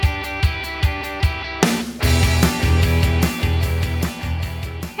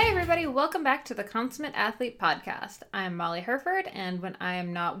Welcome back to the Consummate Athlete Podcast. I'm Molly Herford, and when I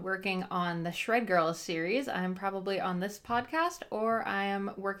am not working on the Shred Girls series, I'm probably on this podcast, or I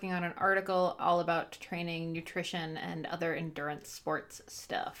am working on an article all about training, nutrition, and other endurance sports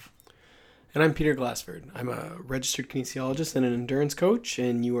stuff. And I'm Peter Glassford. I'm a registered kinesiologist and an endurance coach,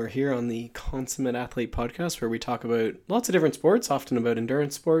 and you are here on the Consummate Athlete Podcast, where we talk about lots of different sports, often about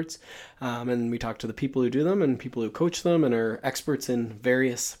endurance sports, and we talk to the people who do them and people who coach them and are experts in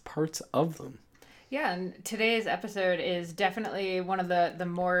various parts of them. Yeah, and today's episode is definitely one of the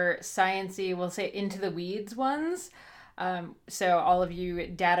more sciencey, we'll say into the weeds ones. So all of you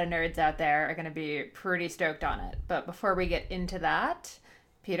data nerds out there are going to be pretty stoked on it. But before we get into that,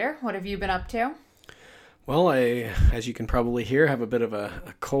 Peter, what have you been up to? Well, as you can probably hear, have a bit of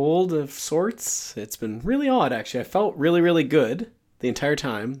a cold of sorts. It's been really odd, actually. I felt really, really good the entire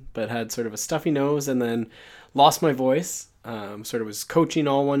time, but had sort of a stuffy nose and then lost my voice. Sort of was coaching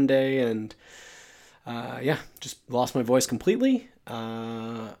all one day and, just lost my voice completely.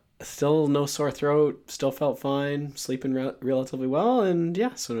 Still no sore throat, still felt fine, sleeping relatively well, and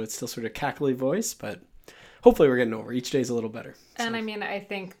so it's still sort of cackly voice, but hopefully we're getting over. Each day's a little better. And I mean, I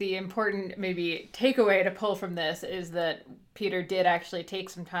think the important maybe takeaway to pull from this is that Peter did actually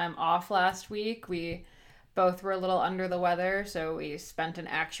take some time off last week. We both were a little under the weather, so we spent an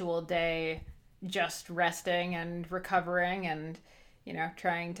actual day just resting and recovering and,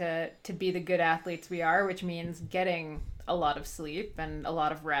 trying to be the good athletes we are, which means getting a lot of sleep and a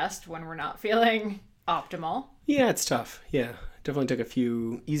lot of rest when we're not feeling optimal. Yeah, it's tough. Yeah, definitely took a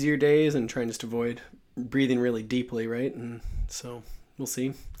few easier days and trying just to avoid breathing really deeply, right? And so we'll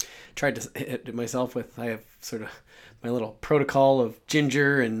see. Tried to hit it myself with, I have sort of my little protocol of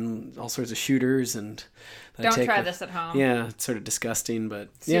ginger and all sorts of shooters, and don't try this at home. Yeah, it's sort of disgusting, but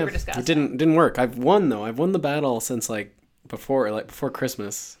super disgusting. It didn't work. I've won though. I've won the battle since before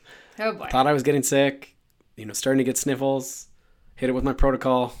Christmas. Oh boy. Thought I was getting sick, starting to get sniffles, hit it with my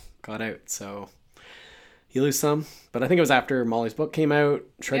protocol, got out. So you lose some, but I think it was after Molly's book came out,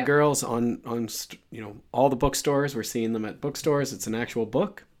 Shred Girls, on all the bookstores. We're seeing them at bookstores. It's an actual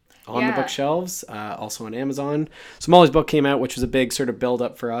book on the bookshelves, also on Amazon. So Molly's book came out, which was a big sort of build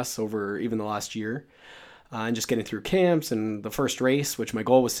up for us over even the last year, and just getting through camps and the first race, which my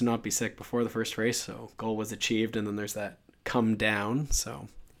goal was to not be sick before the first race. So goal was achieved, and then there's that come down. So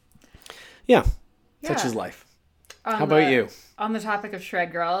such is life. How about you? On the topic of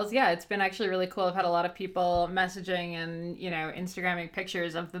Shred Girls, it's been actually really cool. I've had a lot of people messaging and, Instagramming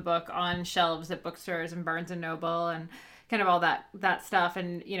pictures of the book on shelves at bookstores and Barnes & Noble and kind of all that stuff,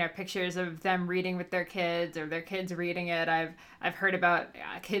 and, pictures of them reading with their kids or their kids reading it. I've heard about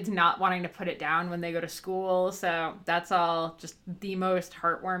kids not wanting to put it down when they go to school, so that's all just the most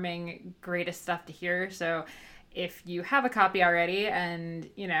heartwarming, greatest stuff to hear. So if you have a copy already and,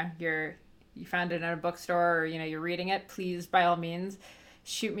 you found it in a bookstore or, you're reading it, please, by all means,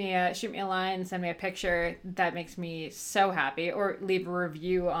 shoot me a line, send me a picture. That makes me so happy. Or leave a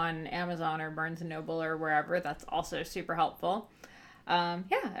review on Amazon or Barnes & Noble or wherever. That's also super helpful.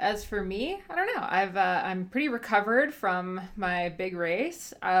 As for me, I don't know. I'm pretty recovered from my big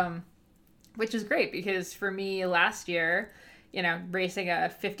race, which is great because for me last year, racing a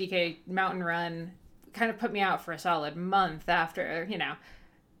 50K mountain run kind of put me out for a solid month after,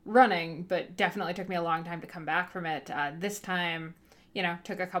 running, but definitely took me a long time to come back from it. This time,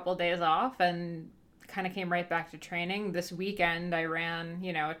 took a couple days off and kind of came right back to training. This weekend, I ran,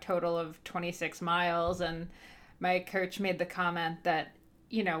 a total of 26 miles, and my coach made the comment that,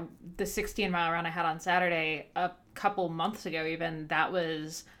 the 16-mile run I had on Saturday a couple months ago even, that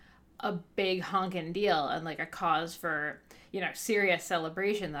was a big honking deal and like a cause for, serious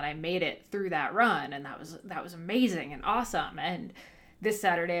celebration that I made it through that run, and that was amazing and awesome. And this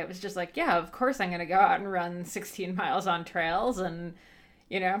Saturday, it was just like, of course I'm going to go out and run 16 miles on trails and,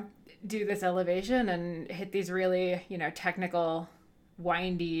 do this elevation and hit these really, technical,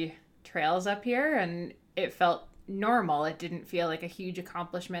 windy trails up here. And it felt normal. It didn't feel like a huge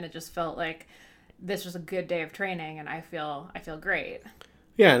accomplishment. It just felt like this was a good day of training, and I feel great.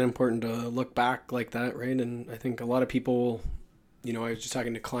 Yeah, and important to look back like that, right? And I think a lot of people, I was just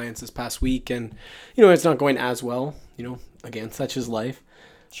talking to clients this past week, and, it's not going as well, again, such is life.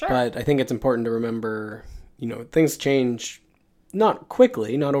 Sure. But I think it's important to remember, things change not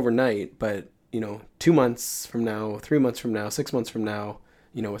quickly, not overnight, but, 2 months from now, 3 months from now, 6 months from now,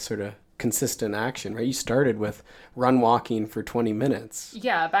 with sort of consistent action, right? You started with walking for 20 minutes.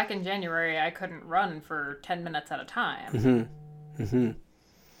 Yeah, back in January, I couldn't run for 10 minutes at a time. Mm-hmm. Mm-hmm.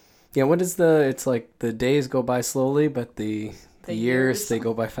 Yeah, it's like the days go by slowly, but the years, they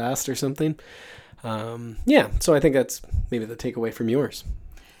go by fast or something. So I think that's maybe the takeaway from yours.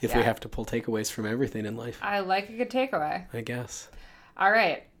 if we have to pull takeaways from everything in life. I like a good takeaway. I guess. All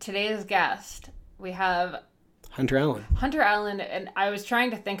right. Today's guest, we have Hunter Allen. Hunter Allen, and I was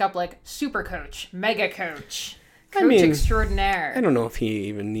trying to think up like super coach, mega coach, coach extraordinaire. I don't know if he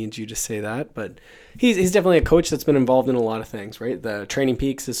even needs you to say that, but he's definitely a coach that's been involved in a lot of things, right? The Training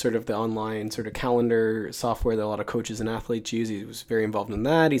Peaks is sort of the online sort of calendar software that a lot of coaches and athletes use. He was very involved in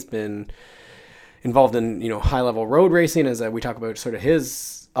that. He's been involved in, high level road racing, as we talk about sort of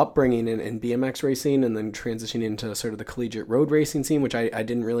his upbringing in BMX racing, and then transitioning into sort of the collegiate road racing scene, which I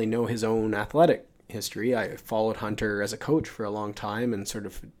didn't really know his own athletic history. I followed Hunter as a coach for a long time and sort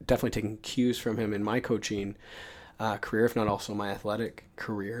of definitely taking cues from him in my coaching career, if not also my athletic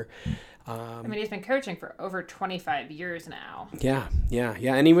career. He's been coaching for over 25 years now. Yeah.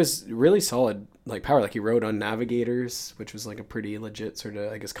 And he was really solid, like power. Like he rode on Navigators, which was like a pretty legit sort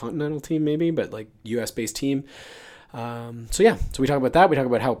of, I guess, continental team maybe, but like US based team. So we talk about that. We talk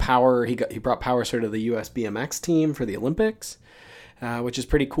about how power, he brought power sort of the US BMX team for the Olympics. Which is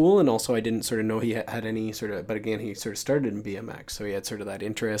pretty cool. And also I didn't sort of know he had any sort of, but again, he sort of started in BMX. So he had sort of that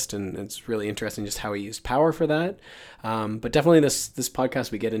interest, and it's really interesting just how he used power for that. But definitely this podcast,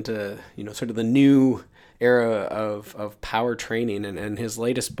 we get into, sort of the new era of power training, and his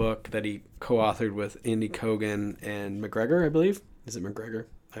latest book that he co-authored with Andy Cogan and McGregor, I believe. Is it McGregor?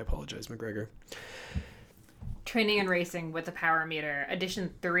 I apologize, McGregor. Training and Racing with the Power Meter,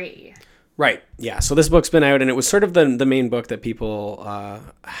 edition 3. Right. Yeah. So this book's been out, and it was sort of the main book that people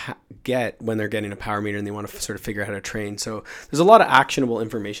get when they're getting a power meter and they want to sort of figure out how to train. So there's a lot of actionable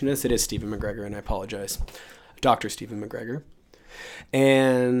information in this. It is Stephen McGregor, and I apologize, Dr. Stephen McGregor.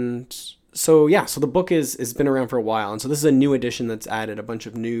 And so the book has been around for a while, and so this is a new edition that's added a bunch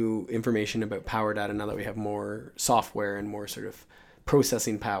of new information about power data now that we have more software and more sort of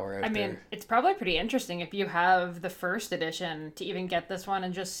processing power out there. It's probably pretty interesting if you have the first edition to even get this one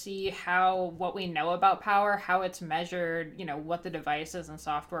and just see what we know about power, how it's measured, what the devices and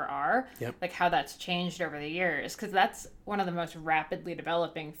software are, like how that's changed over the years, because that's one of the most rapidly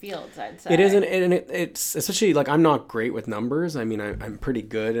developing fields, I'd say. It is, and it's especially, like, I'm not great with numbers. I mean, I'm pretty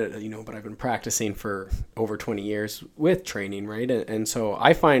good at, but I've been practicing for over 20 years with training, right? And so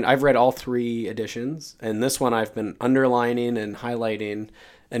I find I've read all 3 editions, and this one I've been underlining and highlighting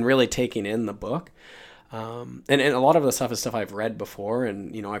and really taking in the book. And a lot of the stuff is stuff I've read before,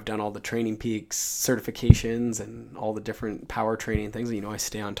 and, I've done all the Training Peaks certifications and all the different power training things. I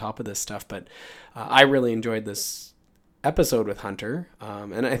stay on top of this stuff, but I really enjoyed this episode with Hunter.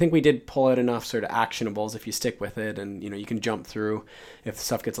 And I think we did pull out enough sort of actionables if you stick with it, and, you can jump through if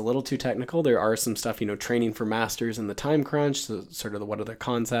stuff gets a little too technical. There are some stuff, training for masters in the time crunch. So sort of what are the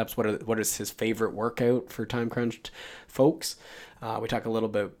concepts? What is his favorite workout for time crunched folks? We talk a little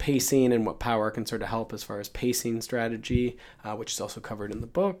bit about pacing and what power can sort of help as far as pacing strategy, which is also covered in the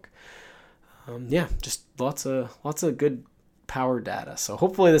book. Just lots of good power data. So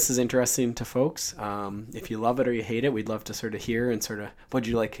hopefully this is interesting to folks. If you love it or you hate it, we'd love to sort of hear and sort of what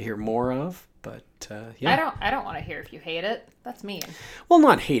you'd like to hear more of. But I don't want to hear if you hate it. That's mean. Well,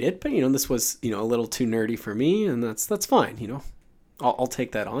 not hate it, but this was a little too nerdy for me, and that's fine. I'll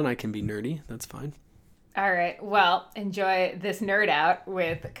take that on. I can be nerdy. That's fine. All right. Well, enjoy this nerd out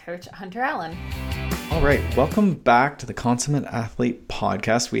with Coach Hunter Allen. All right. Welcome back to the Consummate Athlete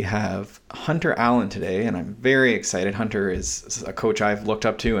Podcast. We have Hunter Allen today, and I'm very excited. Hunter is a coach I've looked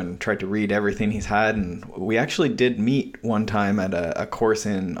up to and tried to read everything he's had. And we actually did meet one time at a course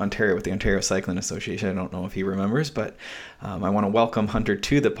in Ontario with the Ontario Cycling Association. I don't know if he remembers, but I want to welcome Hunter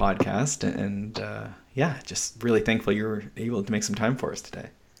to the podcast. And just really thankful you were able to make some time for us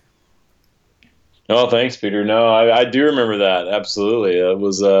today. Oh, thanks, Peter. No, I do remember that. Absolutely. It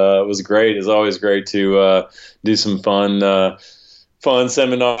was great. It's always great to do some fun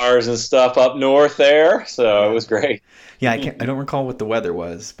seminars and stuff up north there. So it was great. Yeah, I don't recall what the weather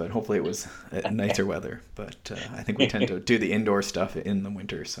was, but hopefully it was nicer weather. But I think we tend to do the indoor stuff in the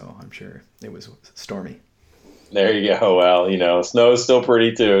winter, so I'm sure it was stormy. There you go. Well, snow is still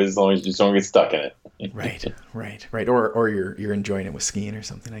pretty too, as long as you just don't get stuck in it. Right. Or you're enjoying it with skiing or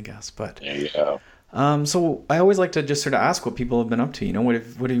something, I guess. But there you go. So I always like to just sort of ask what people have been up to. What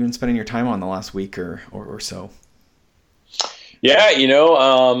have you been spending your time on the last week or so? Yeah,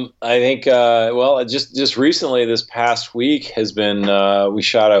 I think just recently this past week has been we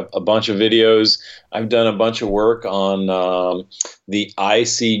shot a bunch of videos. I've done a bunch of work on the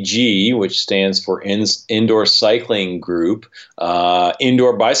ICG, which stands for Indoor Cycling Group,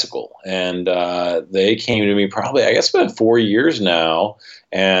 Indoor Bicycle. And they came to me probably, I guess, it's been 4 years now,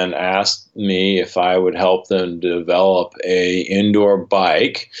 and asked me if I would help them develop a indoor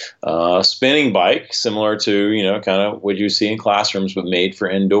bike, spinning bike, similar to, kind of what you see in classrooms, but made for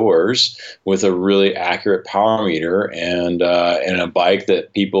indoors, with a really accurate power meter, and a bike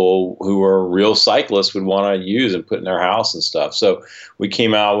that people who are real cyclists would want to use and put in their house and stuff. So we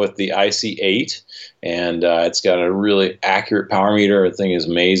came out with the IC8, and it's got a really accurate power meter. The thing is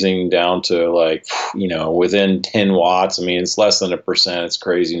amazing, down to within 10 watts. I mean, it's less than 1%. It's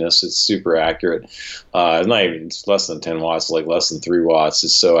craziness. It's super accurate. It's less than 10 watts, like less than 3 watts.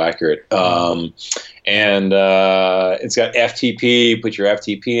 It's so accurate. And it's got FTP. Put your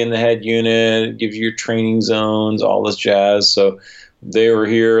FTP in the head unit. It gives you your training zones, all this jazz. So they were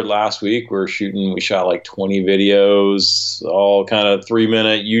here last week. We shot like 20 videos, all kind of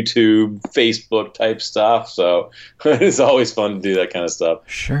 3-minute YouTube, Facebook type stuff. So it's always fun to do that kind of stuff.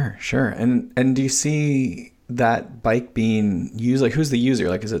 Sure. And do you see that bike being used? Like, who's the user?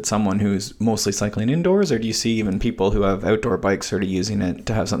 Like, is it someone who's mostly cycling indoors, or do you see even people who have outdoor bikes sort of using it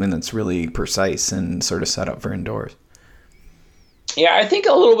to have something that's really precise and sort of set up for indoors? Yeah, I think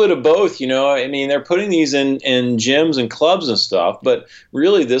a little bit of both. I mean, they're putting these in gyms and clubs and stuff, but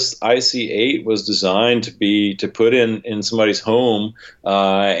really this IC8 was designed to put in somebody's home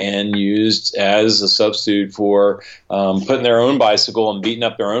and used as a substitute for putting their own bicycle and beating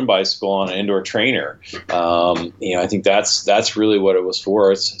up their own bicycle on an indoor trainer. I think that's really what it was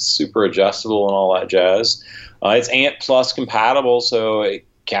for. It's super adjustable and all that jazz. It's Ant Plus compatible, so it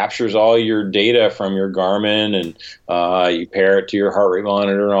captures all your data from your Garmin, and you pair it to your heart rate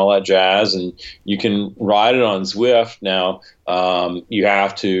monitor and all that jazz, and you can ride it on Zwift. Now, you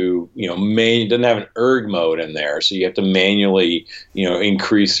have to, it doesn't have an erg mode in there, so you have to manually,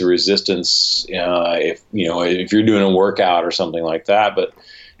 increase the resistance if you're doing a workout or something like that. But,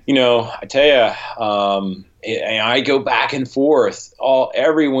 I tell you, I go back and forth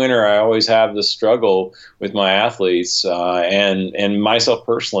every winter. I always have this struggle with my athletes and myself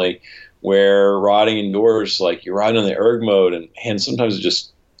personally, where riding indoors, like you ride on the erg mode, and sometimes it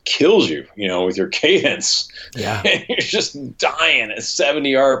just kills you, with your cadence. Yeah, you're just dying at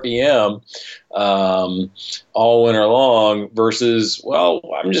 70 RPM all winter long. Versus,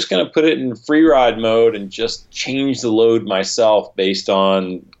 I'm just going to put it in free ride mode and just change the load myself based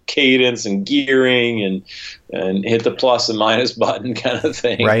on cadence and gearing and hit the plus and minus button kind of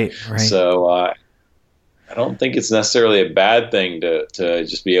thing. Right. So I don't think it's necessarily a bad thing to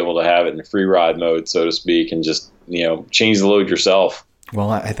just be able to have it in free ride mode, so to speak, and just change the load yourself. Well,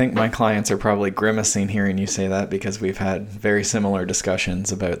 I think my clients are probably grimacing hearing you say that, because we've had very similar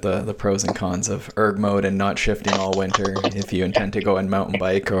discussions about the pros and cons of erg mode and not shifting all winter if you intend to go and mountain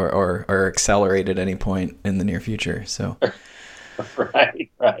bike or accelerate at any point in the near future. So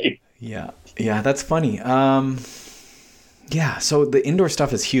Right. Yeah, that's funny. So the indoor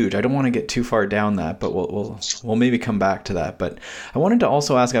stuff is huge. I don't want to get too far down that, but we'll maybe come back to that. But I wanted to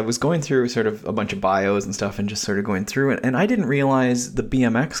also ask, I was going through sort of a bunch of bios and stuff and just sort of going through it, and I didn't realize the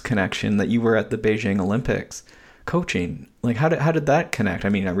BMX connection, that you were at the Beijing Olympics coaching. Like, how did that connect? I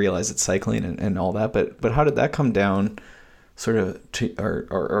mean, I realize it's cycling and all that, but how did that come down sort of to,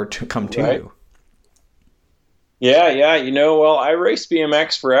 or to come to you? Yeah. I raced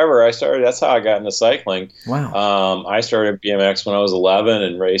BMX forever. That's how I got into cycling. Wow. I started BMX when I was 11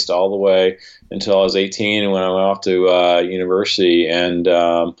 and raced all the way until I was 18, and when I went off to university. And,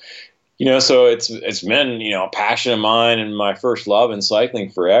 so it's been, a passion of mine and my first love in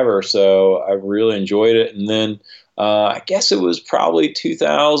cycling forever. So I really enjoyed it. And then I guess it was probably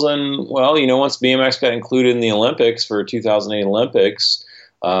 2000. Once BMX got included in the Olympics for 2008 Olympics,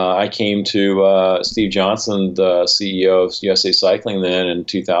 I came to Steve Johnson, the CEO of USA Cycling then, in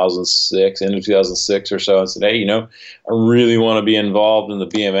 2006, end of 2006 or so, and said, hey, I really want to be involved in the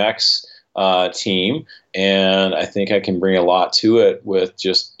BMX team, and I think I can bring a lot to it with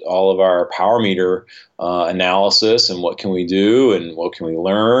just all of our power meter analysis, and what can we do, and what can we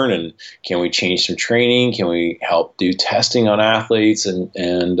learn, and can we change some training, can we help do testing on athletes, and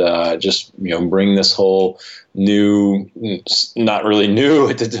just bring this whole new, not really new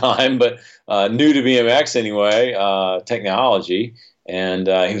at the time, but new to BMX anyway, technology. And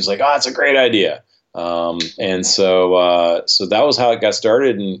he was like, oh, it's a great idea. And so that was how it got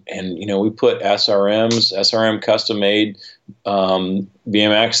started. And we put SRM custom made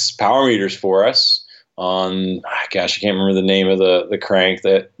BMX power meters for us on, I can't remember the name of the crank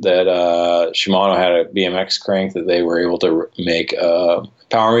that Shimano had, a BMX crank that they were able to make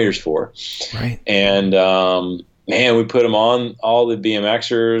power meters for. Right. And man, we put them on all the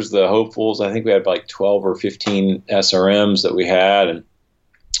BMXers, the hopefuls. I think we had like 12 or 15 SRMs that we had, and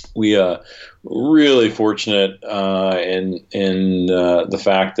we really fortunate in the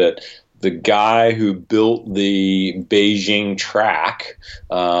fact that the guy who built the Beijing track,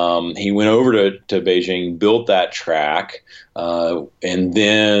 he went over to Beijing, built that track, and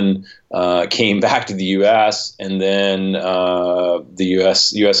then came back to the U.S. And then the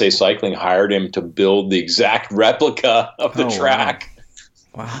USA Cycling hired him to build the exact replica of the track.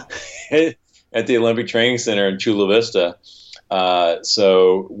 Wow. At the Olympic Training Center in Chula Vista.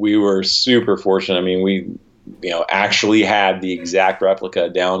 So we were super fortunate. I mean, we actually had the exact replica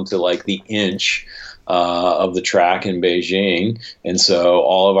down to like the inch of the track in Beijing. And so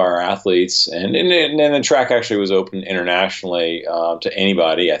all of our athletes, and the track actually was open internationally to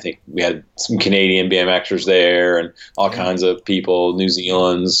anybody. I think we had some Canadian BMXers there and all kinds of people, New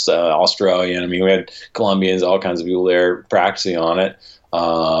Zealand's, Australian. I mean, we had Colombians, all kinds of people there practicing on it.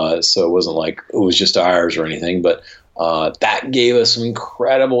 So it wasn't like it was just ours or anything, but that gave us some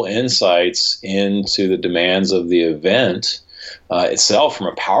incredible insights into the demands of the event itself from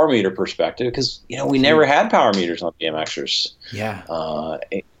a power meter perspective, because we never had power meters on BMXers. Yeah.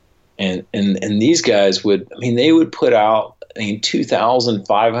 And these guys they would put out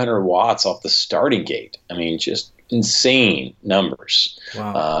 2,500 watts off the starting gate. I mean, just insane numbers.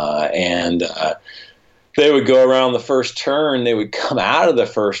 Wow. And they would go around the first turn. They would come out of the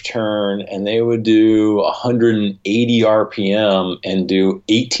first turn and they would do 180 RPM and do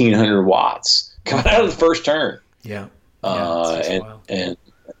 1,800 watts coming out of the first turn. Yeah. And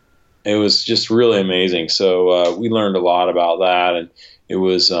it was just really amazing. So we learned a lot about that, and it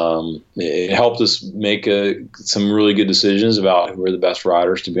was it helped us make some really good decisions about who were the best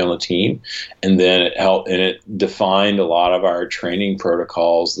riders to be on the team, and then it helped, and it defined a lot of our training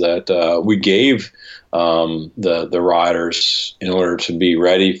protocols that we gave the riders in order to be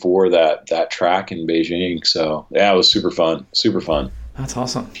ready for that track in Beijing. So yeah, it was super fun. That's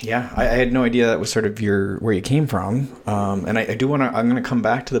awesome. Yeah, I had no idea that was sort of where you came from. And I do want to, I'm going to come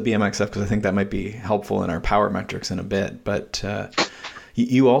back to the BMX stuff because I think that might be helpful in our power metrics in a bit. But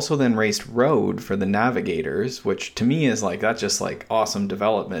you also then raced road for the Navigators, which to me is like, that's just like awesome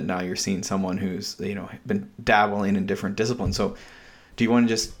development. Now you're seeing someone who's, been dabbling in different disciplines. So do you want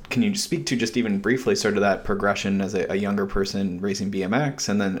to can you speak to just even briefly sort of that progression as a younger person racing BMX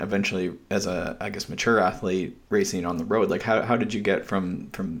and then eventually as a, I guess, mature athlete racing on the road? Like how did you get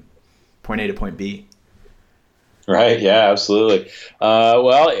from point A to point B? Right. Yeah, absolutely.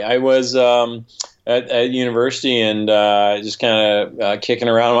 Well, I was at university and just kind of kicking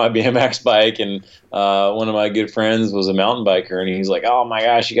around on my BMX bike, and one of my good friends was a mountain biker, and he's like, "Oh my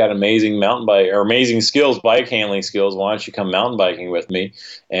gosh, you got amazing mountain bike or amazing skills, bike handling skills. Why don't you come mountain biking with me?"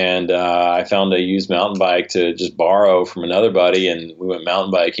 And I found a used mountain bike to just borrow from another buddy, and we went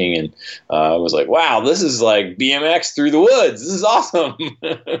mountain biking, and I was like, "Wow, this is like BMX through the woods. This is awesome!"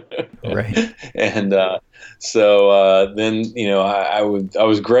 Right. And so then, I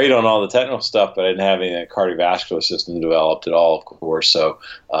was great on all the technical stuff, but I didn't have any cardiovascular system developed at all, of course. So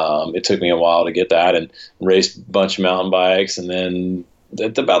it took me a while to get that, and raced a bunch of mountain bikes. And then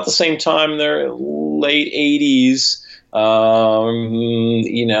at about the same time, the late 80s,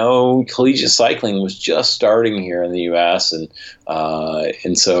 collegiate cycling was just starting here in the U.S. And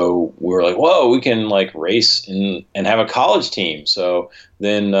so we were like, whoa, we can like race and have a college team. So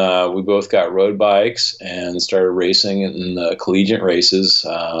then we both got road bikes and started racing in the collegiate races,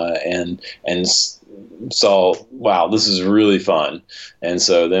 and saw, wow, this is really fun. And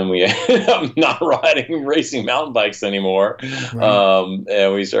so then we ended up not racing mountain bikes anymore. Right.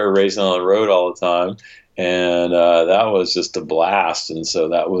 And we started racing on the road all the time. And that was just a blast. And so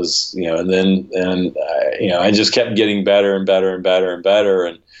that was, I just kept getting better and better and better and better.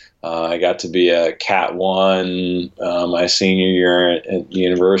 And I got to be a Cat 1 my senior year at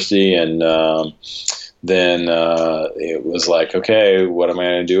university. And then it was like, okay, what am I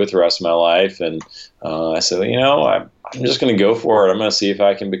going to do with the rest of my life? And I said, I'm just going to go for it. I'm going to see if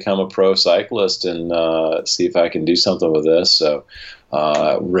I can become a pro cyclist and see if I can do something with this. So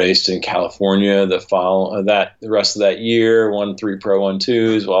raced in California the rest of that year, won 3 Pro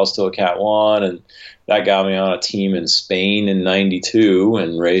 1-2s while I was still a Cat 1, and that got me on a team in Spain in '92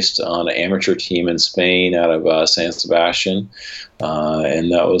 and raced on an amateur team in Spain out of San Sebastian,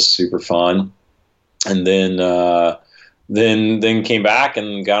 and that was super fun. And then came back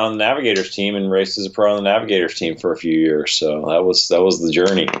and got on the Navigators team and raced as a pro on the Navigators team for a few years. So that was the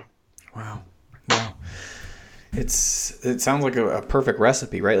journey. Wow. It sounds like a perfect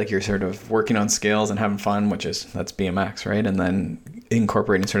recipe, right? Like you're sort of working on scales and having fun, that's BMX, right? And then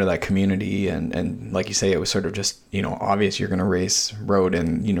incorporating sort of that community and like you say, it was sort of just, obvious you're going to race road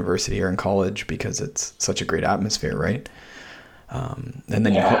in university or in college because it's such a great atmosphere, right? And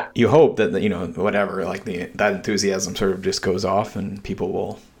then you hope that, whatever, like that enthusiasm sort of just goes off and people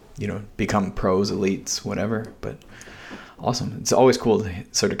will, become pros, elites, whatever. But awesome. It's always cool to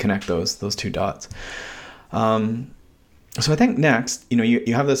sort of connect those two dots. So I think next,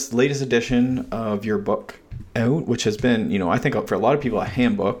 you have this latest edition of your book out, which has been, I think for a lot of people, a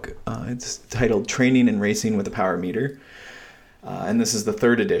handbook. It's titled Training and Racing with a Power Meter. And this is the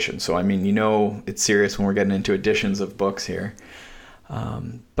 3rd edition. So, I mean, it's serious when we're getting into editions of books here.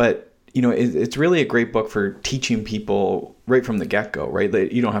 But, it's really a great book for teaching people right from the get-go, right?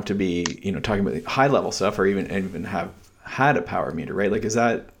 That you don't have to be, talking about high-level stuff or even have had a power meter, right? Like, is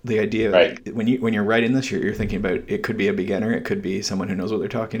that the idea? Right. When you're writing this, you're thinking about it could be a beginner, it could be someone who knows what they're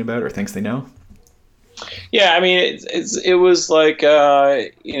talking about or thinks they know. Yeah, I mean, it was like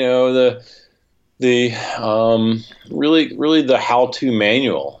the really the how-to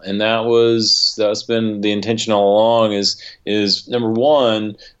manual, and that's been the intention all along. Is number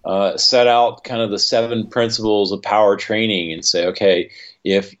one, set out kind of the 7 principles of power training and say, okay,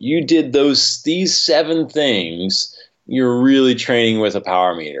 if you did these 7 things, you're really training with a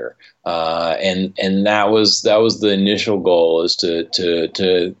power meter. And that was the initial goal, is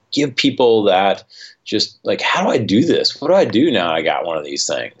to give people that, just like, how do I do this? What do I do now I got one of these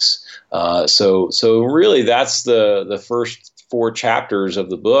things? So really that's the first 4 chapters of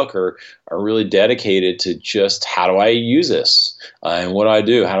the book are really dedicated to just how do I use this, and what do I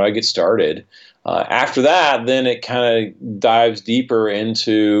do? How do I get started? After that, then it kind of dives deeper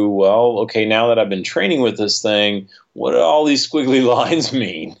into, well, okay, now that I've been training with this thing, what do all these squiggly lines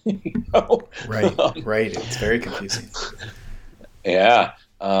mean? Right. It's very confusing. Yeah.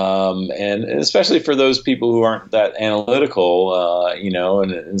 And especially for those people who aren't that analytical,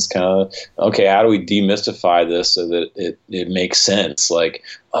 and it's kind of, okay, how do we demystify this so that it makes sense? Like,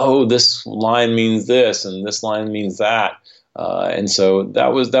 oh, this line means this and this line means that. And so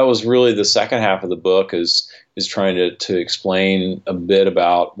that was really the second half of the book, is trying to explain a bit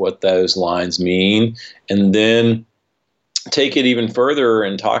about what those lines mean, and then take it even further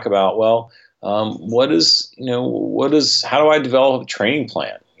and talk about, well, how do I develop a training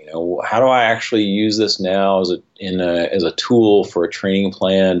plan? How do I actually use this now as a tool for a training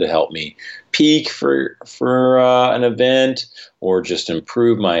plan to help me peak for an event, or just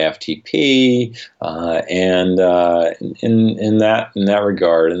improve my FTP, and in that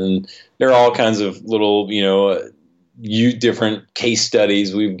regard. And then there are all kinds of little different case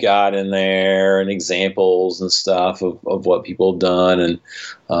studies we've got in there, and examples and stuff of what people have done. And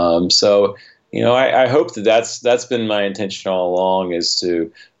so I hope that's been my intention all along, is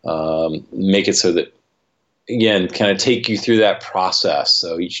to make it so that, again, kind of take you through that process.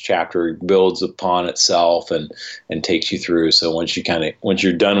 So each chapter builds upon itself and takes you through. So once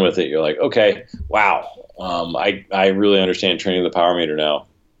you're done with it, you're like, okay, wow, I really understand training the power meter now.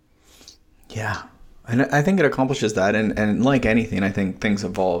 Yeah. And I think it accomplishes that. And like anything, I think things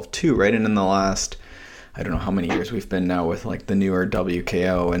evolve too, right? And in the last, I don't know how many years we've been now with like the newer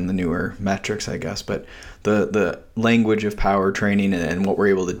WKO and the newer metrics, I guess, but the language of power training and what we're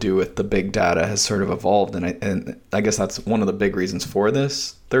able to do with the big data has sort of evolved. And I guess that's one of the big reasons for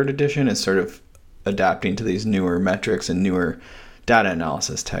this 3rd edition, is sort of adapting to these newer metrics and newer data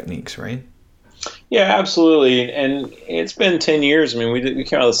analysis techniques, right? Yeah, absolutely. And it's been 10 years. I mean, we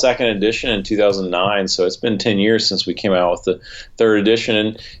came out with the 2nd edition in 2009, so it's been 10 years since we came out with the 3rd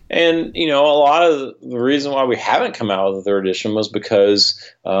edition. And a lot of the reason why we haven't come out with the 3rd edition was because,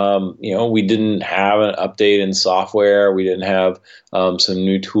 we didn't have an update in software. We didn't have some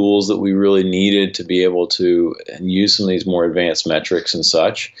new tools that we really needed to be able to use some of these more advanced metrics and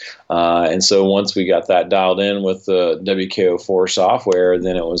such. And so once we got that dialed in with the WKO4 software,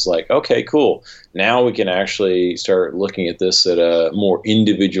 then it was like, okay, cool. Now we can actually start looking at this at a more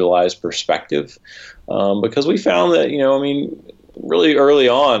individualized perspective, because we found that, really early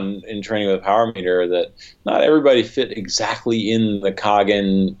on in training with a power meter, that not everybody fit exactly in the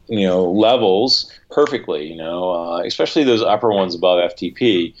Coggan, levels perfectly, especially those upper ones above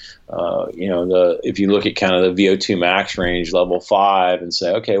FTP. If you look at kind of the VO2 max range, level 5, and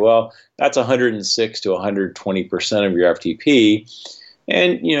say, okay, well, that's 106 to 120% of your FTP.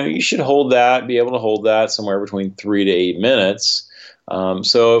 And, you should be able to hold that somewhere between 3 to 8 minutes.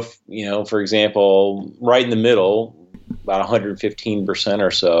 So if, for example, right in the middle, about 115%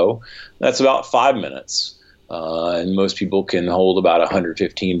 or so, that's about 5 minutes. and most people can hold about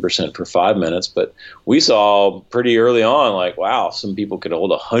 115% for 5 minutes. But we saw pretty early on, like, wow, some people could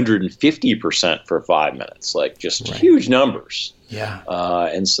hold 150% for 5 minutes, like just huge numbers. Yeah.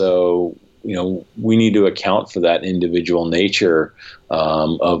 And so, we need to account for that individual nature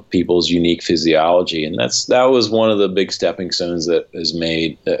of people's unique physiology, and that was one of the big stepping stones that is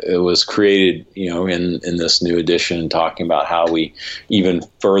made. It was created, in this new edition, talking about how we even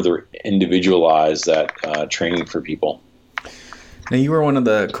further individualize that training for people. Now, you were one of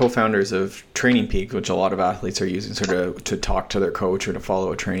the co-founders of Training Peaks, which a lot of athletes are using sort of to talk to their coach or to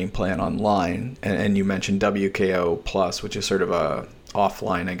follow a training plan online. And you mentioned WKO Plus, which is sort of a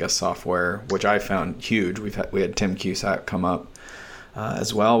offline, I guess, software, which I found huge. We had Tim Cusack come up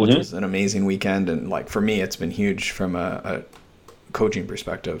as well, which was an amazing weekend. And like for me, it's been huge from a coaching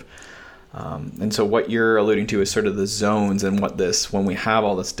perspective. And so what you're alluding to is sort of the zones and when we have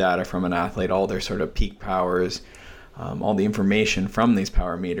all this data from an athlete, all their sort of peak powers, all the information from these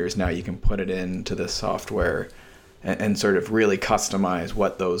power meters, now you can put it into this software and sort of really customize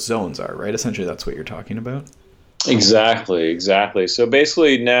what those zones are, right? Essentially, that's what you're talking about. Exactly. So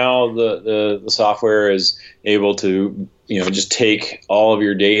basically now the software is able to, just take all of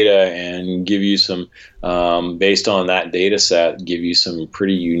your data and give you some, based on that data set, give you some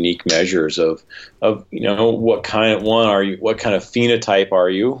pretty unique measures of what kind of what kind of phenotype are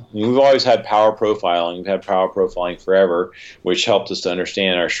you? I mean, we've always had power profiling. We've had power profiling forever, which helped us to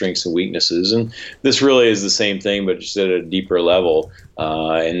understand our strengths and weaknesses. And this really is the same thing, but just at a deeper level.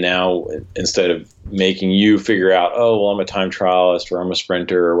 And now instead of making you figure out, oh, well, I'm a time trialist or I'm a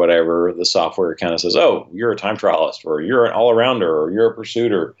sprinter or whatever, the software kind of says, oh, you're a time trialist or you're an all-arounder or you're a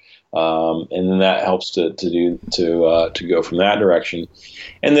pursuiter. And then that helps to go from that direction.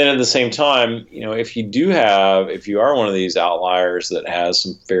 And then at the same time, if you are one of these outliers that has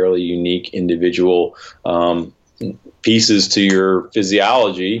some fairly unique individual pieces to your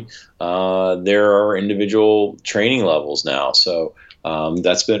physiology, there are individual training levels now. So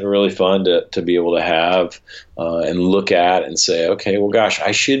that's been really fun to be able to have and look at and say, okay, well, gosh,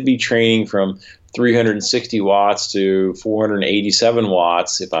 I should be training from 360 watts to 487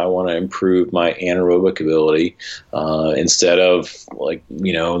 watts if I want to improve my anaerobic ability, instead of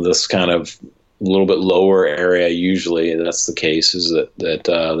this kind of a little bit lower area. Usually that's the case, is that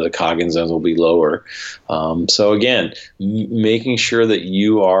the Coggins zones will be lower. So again, making sure that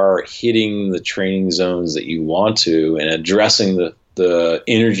you are hitting the training zones that you want to and addressing the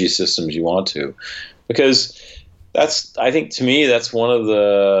energy systems you want to, because I think to me, that's one of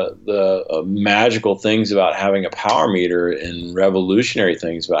the magical things about having a power meter, and revolutionary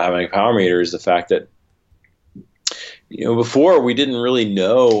things about having a power meter, is the fact that, before we didn't really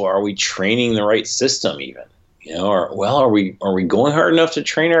know, are we training the right system even? Are we going hard enough to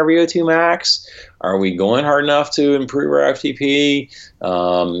train our VO2 max? Are we going hard enough to improve our FTP?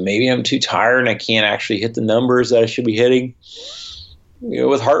 Maybe I'm too tired and I can't actually hit the numbers that I should be hitting.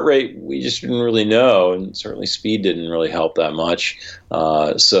 With heart rate, we just didn't really know, and certainly speed didn't really help that much.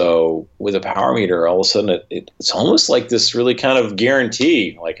 So with a power meter, all of a sudden it's almost like this really kind of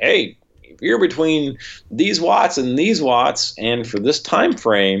guarantee, like, hey, if you're between these watts and these watts, and for this time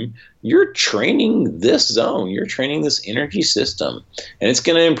frame, you're training this zone, you're training this energy system, and it's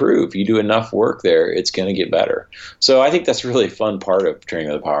going to improve. You do enough work there, it's going to get better. So I think that's a really fun part of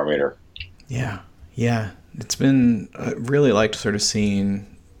training with a power meter. Yeah. It's been really liked sort of seeing.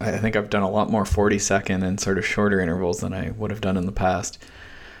 I think I've done a lot more 40-second and sort of shorter intervals than I would have done in the past.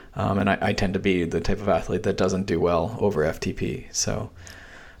 And I tend to be the type of athlete that doesn't do well over FTP. So,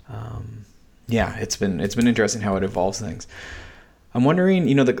 it's been interesting how it evolves things. I'm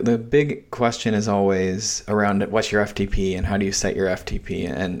wondering, the big question is always around what's your FTP and how do you set your FTP?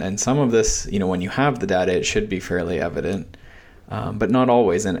 And some of this, when you have the data, it should be fairly evident. But not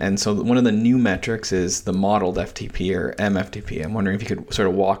always. And so one of the new metrics is the modeled FTP, or MFTP. I'm wondering if you could sort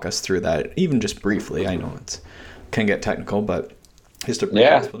of walk us through that, even just briefly. I know it can get technical, but just a brief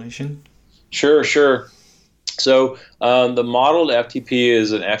explanation. Sure. So the modeled FTP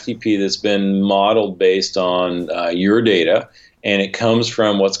is an FTP that's been modeled based on your data, and it comes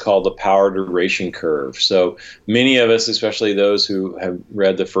from what's called the power duration curve. So many of us, especially those who have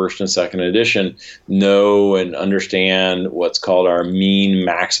read the first and second edition, know and understand what's called our mean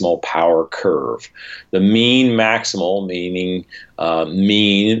maximal power curve. The mean maximal, meaning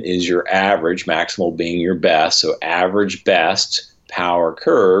mean is your average, maximal being your best, so average best power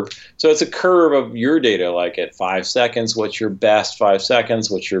curve. So it's a curve of your data, like at 5 seconds, what's your best 5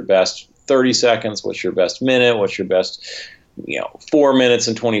 seconds, what's your best 30 seconds, what's your best minute, what's your best 4 minutes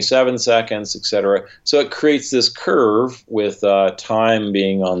and 27 seconds, etc. So it creates this curve with time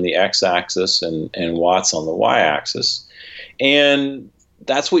being on the x-axis and watts on the y-axis. And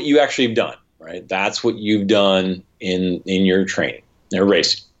that's what you actually have done, right? That's what you've done in your training or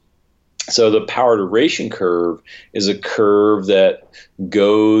racing. So the power duration curve is a curve that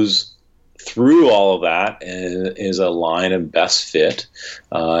goes through all of that and is a line of best fit,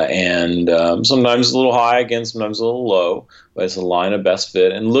 and sometimes a little high, again, sometimes a little low, but it's a line of best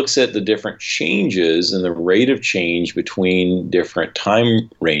fit and looks at the different changes and the rate of change between different time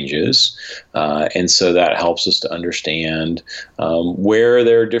ranges, and so that helps us to understand where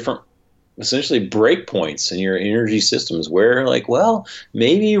there are different essentially breakpoints in your energy systems where, like, well,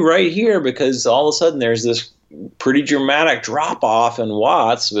 maybe right here, because all of a sudden there's this pretty dramatic drop off in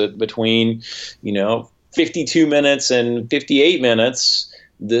watts between 52 minutes and 58 minutes.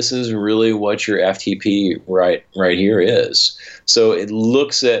 This is really what your FTP right here is. So it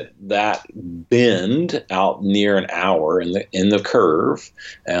looks at that bend out near an hour in the curve,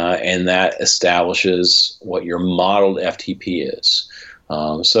 and that establishes what your modeled FTP is.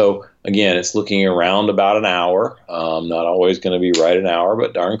 So again, it's looking around about an hour. Not always going to be right an hour,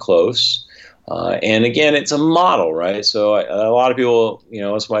 but darn close. And again, it's a model, right? So a lot of people,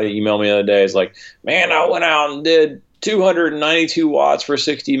 somebody emailed me the other day, is like, man, I went out and did 292 watts for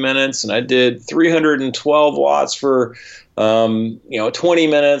 60 minutes, and I did 312 watts for 20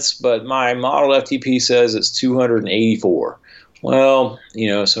 minutes, but my model FTP says it's 284. Well,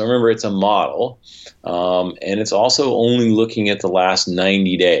 so remember, it's a model, and it's also only looking at the last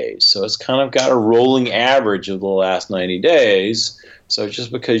 90 days. So it's kind of got a rolling average of the last 90 days. So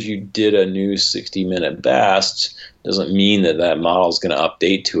just because you did a new 60-minute best doesn't mean that model is going to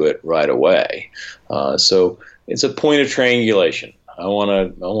update to it right away. So it's a point of triangulation. I want a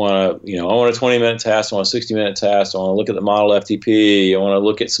 20-minute test. I want a 60-minute test. I want to look at the model FTP. I want to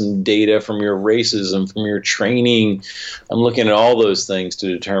look at some data from your races and from your training. I'm looking at all those things to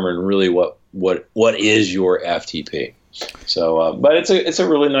determine really what is your FTP. So, but it's a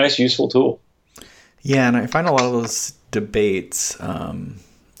really nice, useful tool. Yeah, and I find a lot of those debates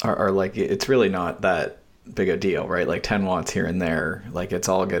are like, it's really not that big a deal, right? Like 10 watts here and there, like it's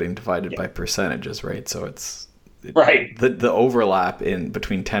all getting divided by percentages, right? So it's right. The overlap in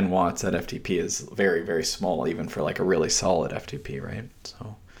between 10 watts at FTP is very, very small, even for like a really solid FTP, right?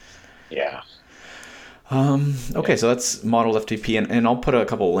 So yeah. Okay, so that's model FTP, and I'll put a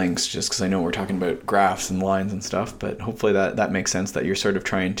couple links just because I know we're talking about graphs and lines and stuff, but hopefully that makes sense, that you're sort of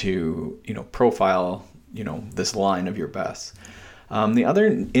trying to profile this line of your best. The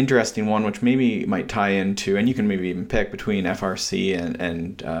other interesting one, which maybe might tie into, and you can maybe even pick between FRC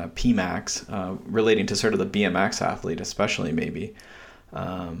and PMAX, relating to sort of the BMX athlete, especially maybe.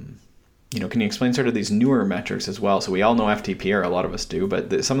 Can you explain sort of these newer metrics as well? So we all know FTP, or a lot of us do,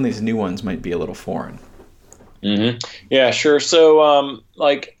 but some of these new ones might be a little foreign. Mm-hmm. Yeah, sure. So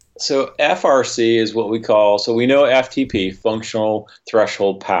so FRC is what we call, so we know FTP, functional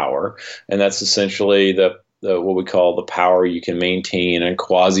threshold power, and that's essentially the what we call the power you can maintain in a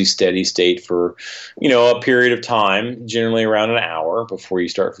quasi-steady state for, a period of time, generally around an hour before you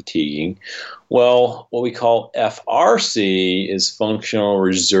start fatiguing. Well, what we call FRC is functional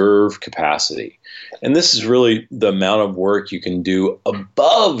reserve capacity. And this is really the amount of work you can do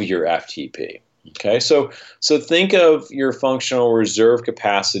above your FTP. Okay, so think of your functional reserve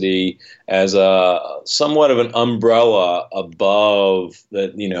capacity as a somewhat of an umbrella above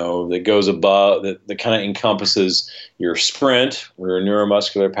that goes above that kind of encompasses your sprint, or your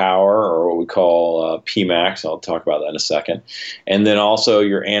neuromuscular power, or what we call Pmax. I'll talk about that in a second, and then also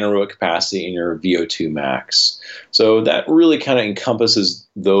your anaerobic capacity and your VO2 max. So that really kind of encompasses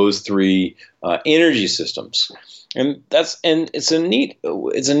those three energy systems. And it's a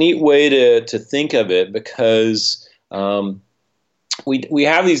neat way to think of it, because we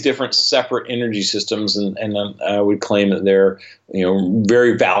have these different separate energy systems, and I would claim that they're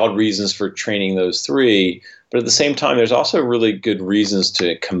very valid reasons for training those three. But at the same time, there's also really good reasons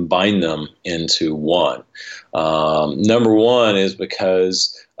to combine them into one. Number one is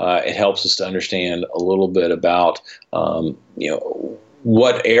because it helps us to understand a little bit about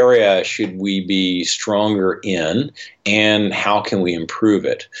what area should we be stronger in, and how can we improve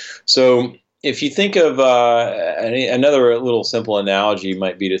it? So if you think of another little simple analogy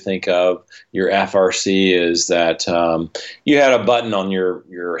might be to think of your FRC is that you had a button on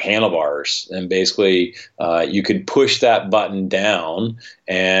your handlebars, and basically you could push that button down,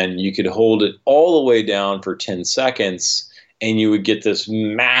 and you could hold it all the way down for 10 seconds, and you would get this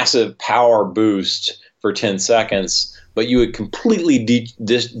massive power boost for 10 seconds. but you would completely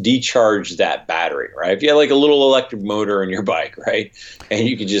decharge that battery, right? If you had like a little electric motor in your bike, right, and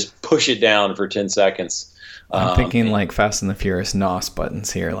you could just push it down for 10 seconds. I'm thinking like Fast and the Furious NOS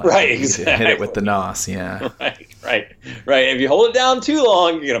buttons here. Like, right, exactly. Hit it with the NOS, yeah. Right. If you hold it down too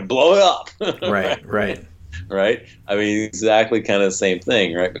long, you're going to blow it up. Right. Right? I mean, exactly kind of the same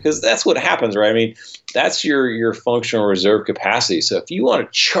thing, right? Because that's what happens, right? I mean, that's your functional reserve capacity. So if you want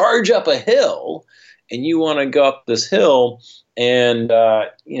to charge up a hill and you want to go up this hill and,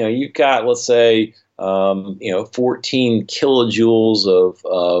 you've got, let's say, 14 kilojoules of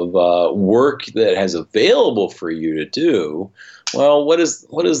work that has available for you to do. Well, what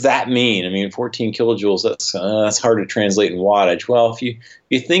does that mean? I mean, 14 kilojoules, that's hard to translate in wattage. Well, if you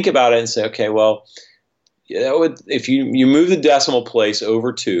think about it and say, okay, well, if you move the decimal place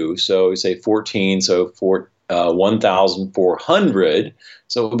over 2, so we say 14, so 1,400,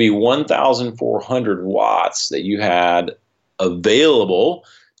 so it would be 1,400 watts that you had available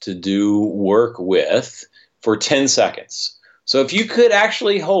to do work with for 10 seconds. So if you could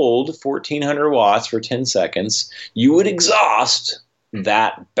actually hold 1,400 watts for 10 seconds, you would exhaust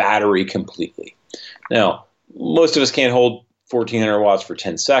that battery completely. Now, most of us can't hold 1,400 watts for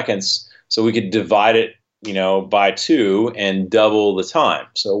 10 seconds, so we could divide it by 2 and double the time.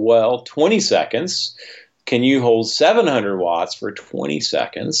 So, 20 seconds, can you hold 700 watts for 20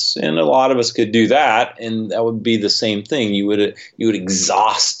 seconds? And a lot of us could do that, and that would be the same thing. You would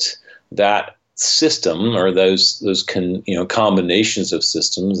exhaust that system or those combinations of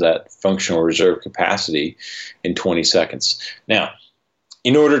systems, that functional reserve capacity, in 20 seconds. Now,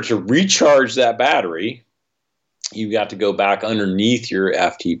 in order to recharge that battery, you've got to go back underneath your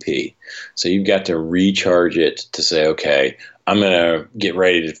FTP. So you've got to recharge it to say, okay, I'm going to get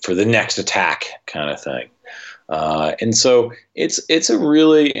ready for the next attack kind of thing. And so it's a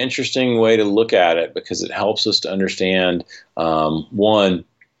really interesting way to look at it because it helps us to understand, one,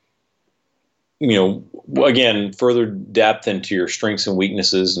 again, further depth into your strengths and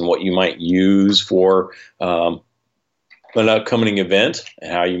weaknesses and what you might use for an upcoming event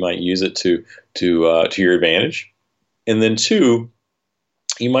and how you might use it to your advantage. And then 2,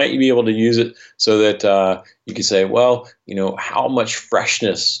 you might be able to use it so that you can say, well, how much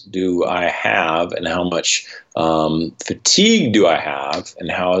freshness do I have and how much fatigue do I have and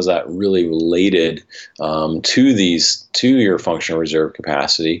how is that really related to your functional reserve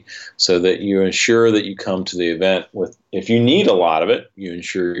capacity so that you ensure that you come to the event with, if you need a lot of it, you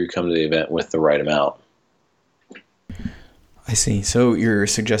ensure you come to the event with the right amount. I see. So you're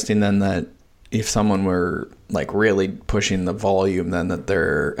suggesting then that if someone were like really pushing the volume, then that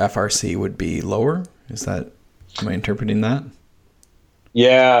their FRC would be lower? Am I interpreting that?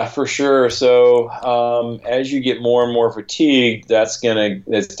 Yeah, for sure. So as you get more and more fatigued, that's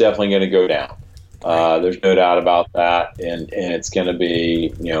definitely gonna go down. There's no doubt about that, and it's gonna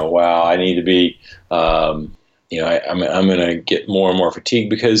be, I need to be, I'm gonna get more and more fatigued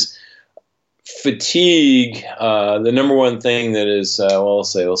because fatigue, the number one thing that is,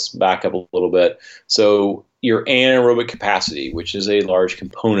 let's back up a little bit. So your anaerobic capacity, which is a large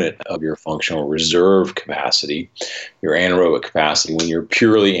component of your functional reserve capacity, your anaerobic capacity when you're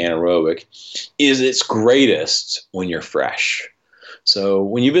purely anaerobic, is its greatest when you're fresh. So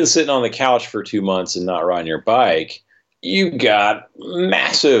when you've been sitting on the couch for 2 months and not riding your bike, you've got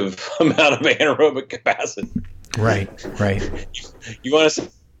massive amount of anaerobic capacity. Right. You want to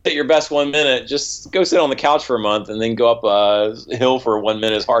at your best 1 minute, just go sit on the couch for a month and then go up a hill for 1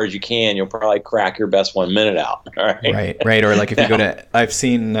 minute as hard as you can. You'll probably crack your best 1 minute out. All right. Right. Or like if you go to, I've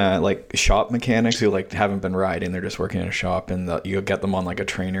seen like shop mechanics who like haven't been riding, they're just working in a shop and you'll get them on like a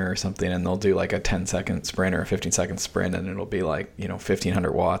trainer or something and they'll do like a 10-second sprint or a 15-second sprint and it'll be like,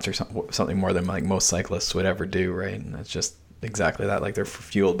 1,500 watts or something more than like most cyclists would ever do. Right. And it's just exactly that. Like they're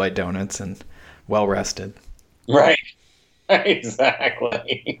fueled by donuts and well rested. Right.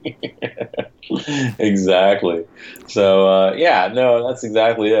 Exactly. Exactly. So that's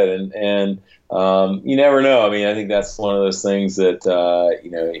exactly it. And you never know. I mean, I think that's one of those things that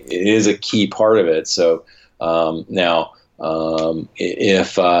it is a key part of it. So now,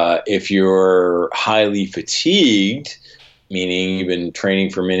 if you're highly fatigued, meaning you've been training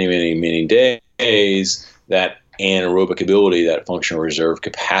for many, many, many days, that anaerobic ability, that functional reserve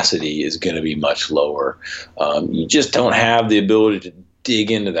capacity is going to be much lower. You just don't have the ability to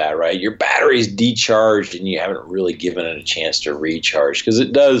dig into that, right? Your battery's decharged and you haven't really given it a chance to recharge because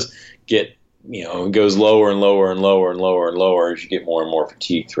it does get, it goes lower and lower and lower and lower and lower as you get more and more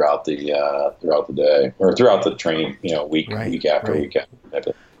fatigue throughout the day or throughout the training, week after week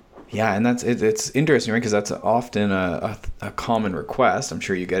after. Yeah, and it's interesting, right? Because that's often a common request. I'm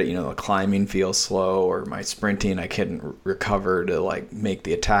sure you get it. The climbing feels slow, or my sprinting, I couldn't recover to like make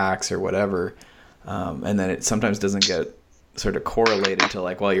the attacks or whatever. And then it sometimes doesn't get sort of correlated to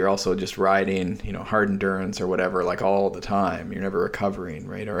like, well, you're also just riding, hard endurance or whatever, like all the time. You're never recovering,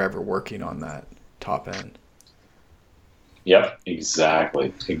 right? Or ever working on that top end. Yep,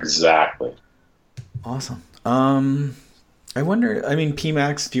 exactly. Awesome. I wonder,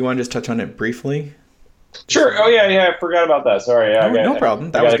 PMAX, do you want to just touch on it briefly? Sure. Oh, yeah. I forgot about that. Sorry. No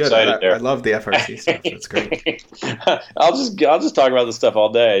problem. That was good. I love the FRC stuff. That's great. I'll just talk about this stuff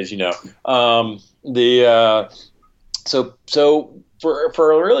all day, as you know. So for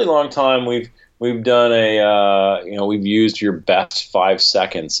a really long time, we've done we've used your best 5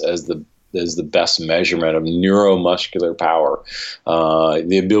 seconds as the best measurement of neuromuscular power.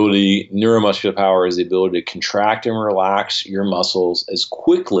 Neuromuscular power is the ability to contract and relax your muscles as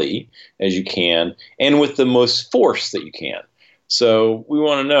quickly as you can and with the most force that you can. So we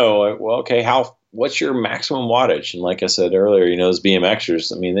want to know, well, okay, what's your maximum wattage? And like I said earlier, those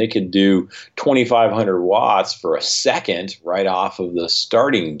BMXers, they could do 2,500 watts for a second right off of the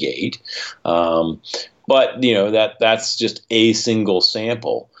starting gate. But that's just a single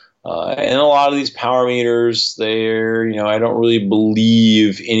sample. And a lot of these power meters, I don't really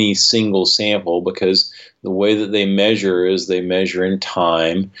believe any single sample, because the way that they measure is they measure in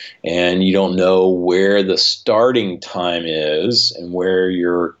time, and you don't know where the starting time is and where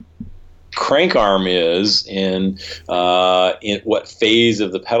your crank arm is in what phase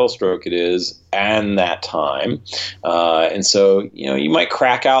of the pedal stroke it is and that time. And so, you might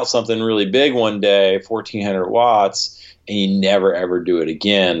crack out something really big one day, 1,400 watts, and you never ever do it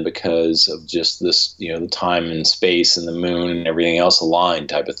again because of just this, the time and space and the moon and everything else aligned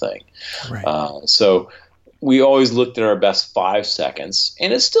type of thing. Right. So we always looked at our best 5 seconds,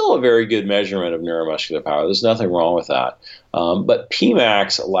 and it's still a very good measurement of neuromuscular power. There's nothing wrong with that. But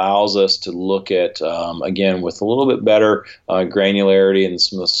PMAX allows us to look at, again, with a little bit better granularity in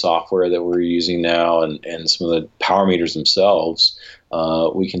some of the software that we're using now and some of the power meters themselves.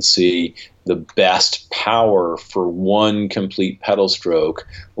 We can see the best power for one complete pedal stroke,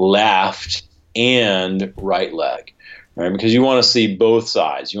 left and right leg, right? Because you want to see both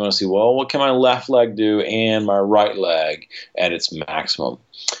sides. You want to see, well, what can my left leg do and my right leg at its maximum?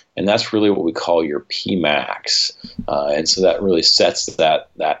 And that's really what we call your PMAX. And so that really sets that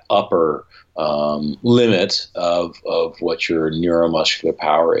upper limit of what your neuromuscular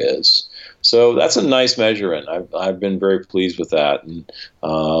power is. So that's a nice measurement. I've been very pleased with that, and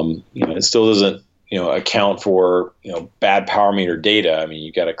it still doesn't account for bad power meter data.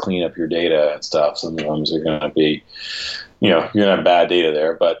 You got to clean up your data and stuff. Sometimes they're going to be, you're going to have bad data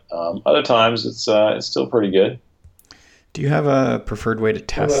there, but other times it's still pretty good. Do you have a preferred way to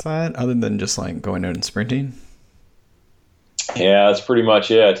test that other than just like going out and sprinting? Yeah, that's pretty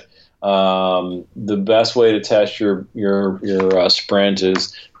much it. The best way to test your sprint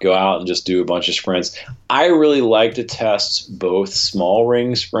is go out and just do a bunch of sprints. I really like to test both small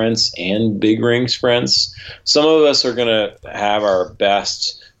ring sprints and big ring sprints. Some of us are going to have our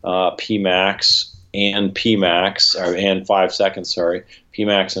best PMAX and 5 seconds,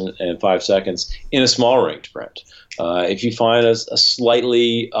 PMAX and 5 seconds in a small ring sprint. If you find a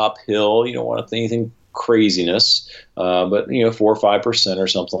slightly uphill, you don't want anything craziness, but 4 or 5% or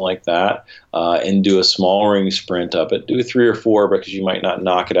something like that, and do a small ring sprint up it. Do 3 or 4 because you might not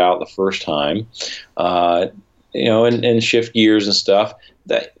knock it out the first time, and shift gears and stuff.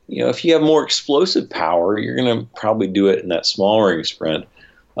 That if you have more explosive power, you're going to probably do it in that small ring sprint.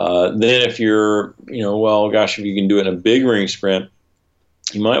 Then if you're, if you can do it in a big ring sprint,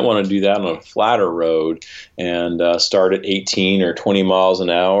 you might want to do that on a flatter road and start at 18 or 20 miles an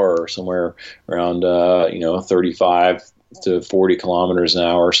hour or somewhere around 35 to 40 kilometers an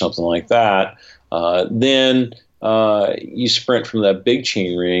hour or something like that. Then you sprint from that big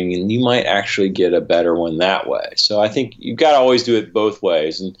chain ring, and you might actually get a better one that way. So I think you've got to always do it both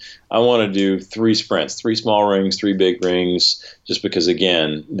ways. And I want to do 3 sprints, 3 small rings, 3 big rings, just because,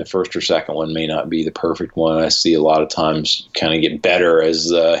 again, the first or second one may not be the perfect one. I see a lot of times you kind of get better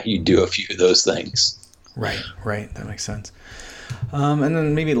as you do a few of those things. Right. That makes sense. And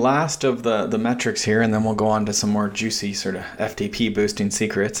then maybe last of the metrics here, and then we'll go on to some more juicy sort of FTP boosting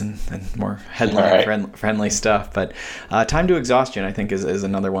secrets and more headline friendly stuff. But time to exhaustion, I think, is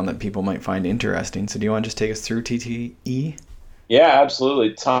another one that people might find interesting. So do you want to just take us through TTE? Yeah,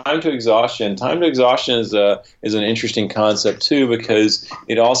 absolutely. Time to exhaustion. Time to exhaustion is an interesting concept too, because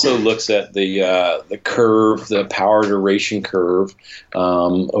it also looks at the curve, the power duration curve,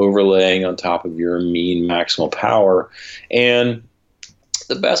 overlaying on top of your mean maximal power. And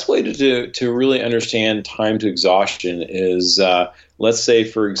the best way to really understand time to exhaustion is, let's say,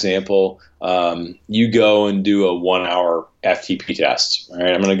 for example, you go and do a 1 hour FTP test. All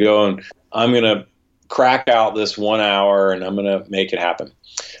right, I'm going to go and I'm going to crack out this 1 hour and I'm going to make it happen.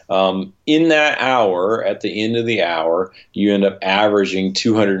 In that hour, at the end of the hour, you end up averaging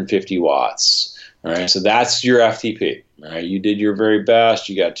 250 watts. All right, so that's your FTP. All right, you did your very best.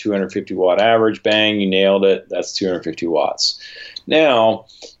 You got 250 watt average. Bang, you nailed it. That's 250 watts. Now,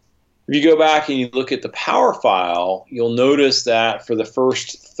 if you go back and you look at the power file, you'll notice that for the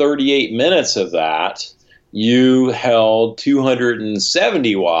first 38 minutes of that, you held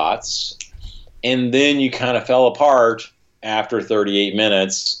 270 watts, and then you kind of fell apart after 38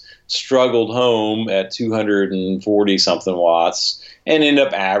 minutes, struggled home at 240 something watts, and end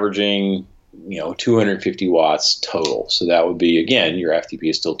up averaging 250 watts total. So that would be, again, your FTP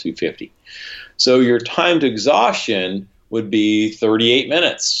is still 250. So your time to exhaustion would be 38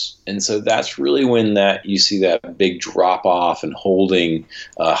 minutes. And so that's really when you see that big drop off and holding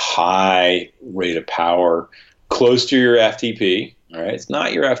a high rate of power close to your FTP. All right, it's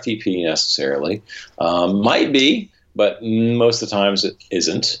not your FTP necessarily. Might be, but most of the times it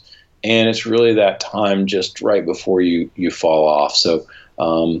isn't. And it's really that time just right before you fall off. So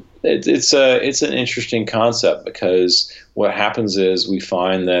it's an interesting concept, because what happens is we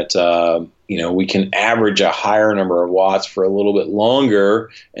find that we can average a higher number of watts for a little bit longer,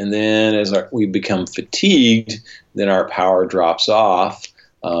 and then as we become fatigued, then our power drops off.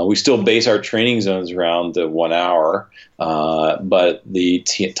 We still base our training zones around the 1 hour, but the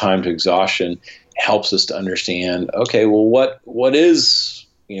time to exhaustion helps us to understand, okay, well, what is,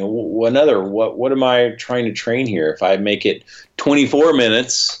 what am I trying to train here? If I make it 24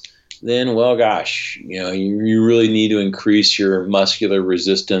 minutes, then, well, gosh, you really need to increase your muscular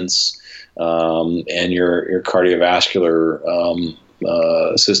resistance and your cardiovascular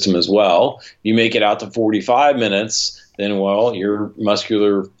system as well. You make it out to 45 minutes, then, well, your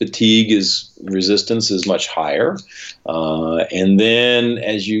muscular resistance is much higher. And then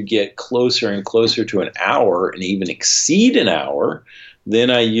as you get closer and closer to an hour and even exceed an hour,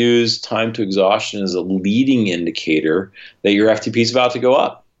 then I use time to exhaustion as a leading indicator that your FTP is about to go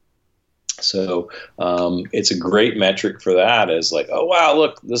up. So it's a great metric for that. Is like, oh, wow,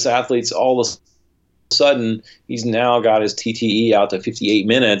 look, this athlete's all of a sudden, he's now got his TTE out to 58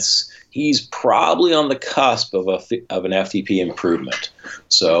 minutes. He's probably on the cusp of an FTP improvement.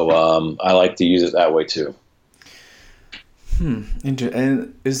 So I like to use it that way too.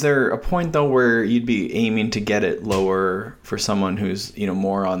 And is there a point though where you'd be aiming to get it lower for someone who's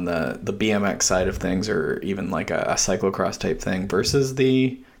more on the BMX side of things, or even like a cyclocross type thing, versus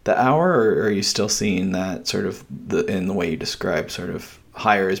the hour, or are you still seeing that sort of in the way you describe, sort of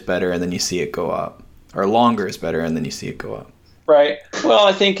higher is better and then you see it go up, or longer is better and then you see it go up? Right. Well,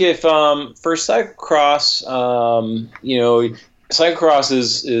 I think if for cyclocross, cyclocross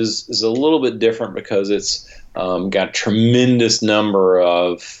is a little bit different because it's got a tremendous number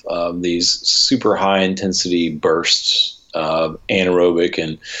of these super high intensity bursts of anaerobic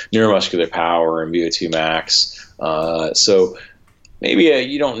and neuromuscular power and VO2 max. So maybe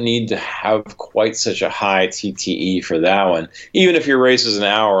you don't need to have quite such a high TTE for that one. Even if your race is an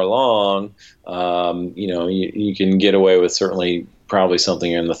hour long, you can get away with certainly probably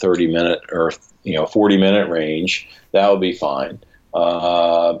something in the 30-minute or 40-minute range. That would be fine.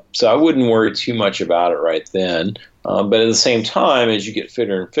 So I wouldn't worry too much about it right then. But at the same time, as you get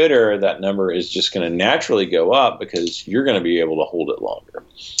fitter and fitter, that number is just going to naturally go up because you're going to be able to hold it longer.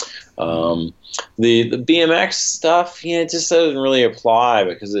 The BMX stuff, it just doesn't really apply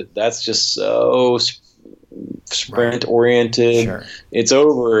because that's just so sprint oriented. Sure. It's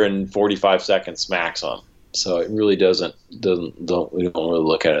over in 45 seconds maximum. So it really we don't really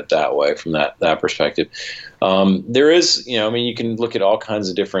look at it that way from that perspective. There is, you can look at all kinds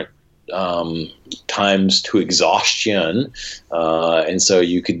of different times to exhaustion. And so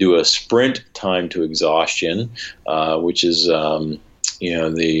you could do a sprint time to exhaustion, which is, the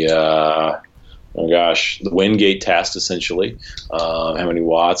Wingate test, essentially. How many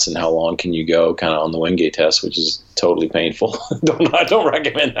watts and how long can you go kind of on the Wingate test, which is totally painful. I don't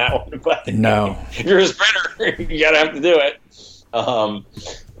recommend that one. But no. If you're a sprinter, you got to have to do it.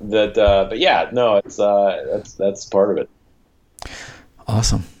 But yeah, no, that's part of it.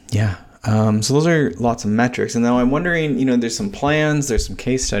 Awesome. Yeah. So those are lots of metrics. And now I'm wondering, there's some plans, there's some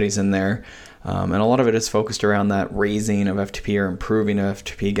case studies in there. And a lot of it is focused around that raising of FTP or improving of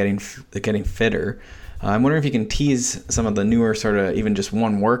FTP, getting fitter. I'm wondering if you can tease some of the newer sort of even just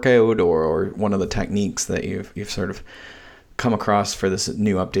one workout or one of the techniques that you've sort of come across for this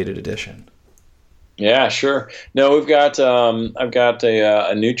new updated edition. Yeah, sure. No, I've got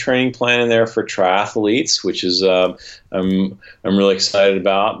a new training plan in there for triathletes, which is I'm really excited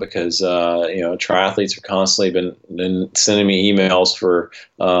about because triathletes are constantly been sending me emails for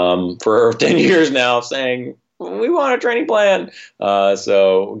 10 years now saying we want a training plan.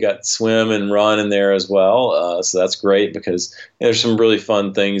 So we got swim and run in there as well. So that's great because there's some really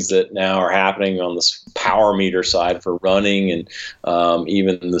fun things that now are happening on this power meter side for running, and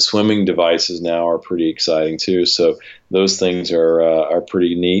even the swimming devices now are pretty exciting too. So those things are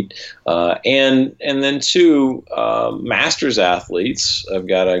pretty neat. And then too, masters athletes. I've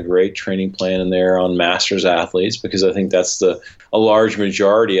got a great training plan in there on masters athletes because I think that's a large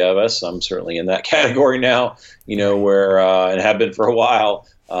majority of us. I'm certainly in that category now, where and have been for a while.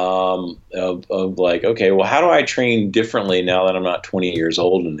 Of like, okay, well, how do I train differently now that I'm not 20 years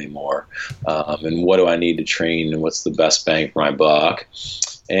old anymore? And what do I need to train, and what's the best bang for my buck?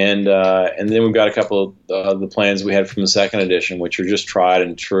 And then we've got a couple of the plans we had from the second edition, which are just tried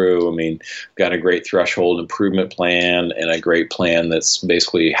and true. I mean, we've got a great threshold improvement plan and a great plan that's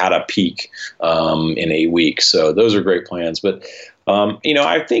basically how to peak in 8 weeks. So those are great plans. But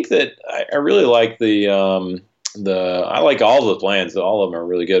I think that I really like I like all the plans. All of them are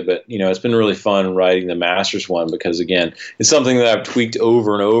really good, but it's been really fun writing the Masters one because again, it's something that I've tweaked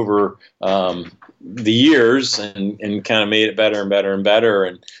over and over the years and kind of made it better and better and better.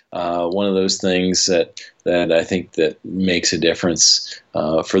 And one of those things that I think that makes a difference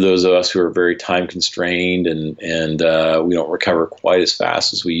for those of us who are very time constrained and we don't recover quite as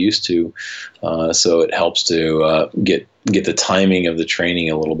fast as we used to. So it helps to get the timing of the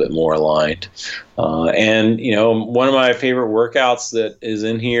training a little bit more aligned. And one of my favorite workouts that is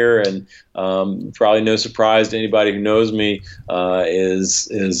in here, and probably no surprise to anybody who knows me,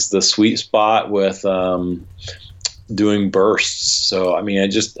 is the sweet spot with doing bursts. So I mean,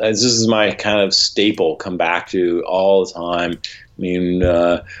 this is my kind of staple. Come back to all the time. I mean,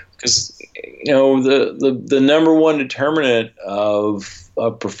 because the number one determinant of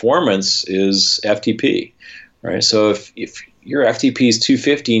performance is FTP. Right. So if your FTP is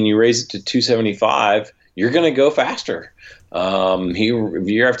 250 and you raise it to 275, you're going to go faster. If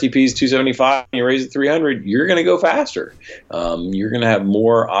your FTP is 275 and you raise it to 300, you're going to go faster. You're going to have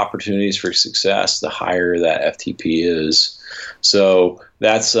more opportunities for success the higher that FTP is. So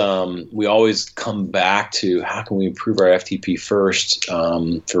that's we always come back to how can we improve our FTP first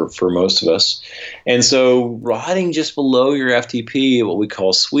for most of us. And so riding just below your FTP, what we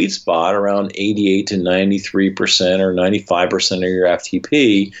call sweet spot, around 88 to 93% or 95% of your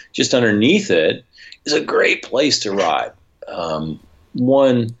FTP, just underneath it, is a great place to ride.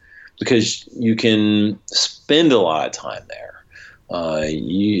 One, because you can spend a lot of time there.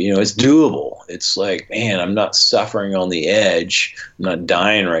 It's doable. It's like, man, I'm not suffering on the edge. I'm not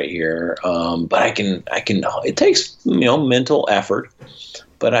dying right here. But I can, it takes, mental effort,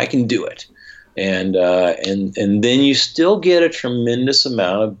 but I can do it. And then you still get a tremendous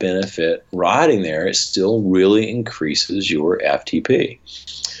amount of benefit riding there. It still really increases your FTP.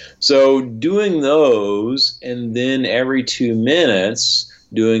 So doing those, and then every 2 minutes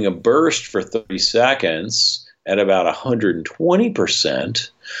doing a burst for 30 seconds at about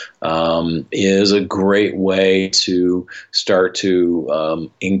 120% is a great way to start to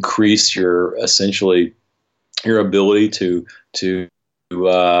increase your ability to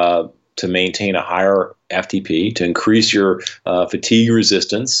maintain a higher FTP, to increase your fatigue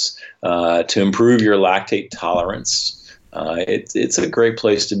resistance, to improve your lactate tolerance. It's a great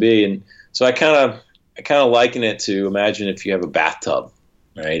place to be. And so I kind of liken it to, imagine if you have a bathtub,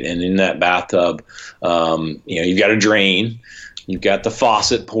 right? And in that bathtub, you've got a drain, you've got the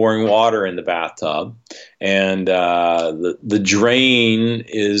faucet pouring water in the bathtub, and the drain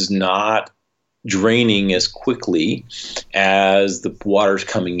is not draining as quickly as the water's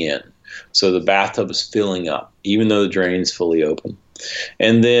coming in. So the bathtub is filling up, even though the drain's fully open.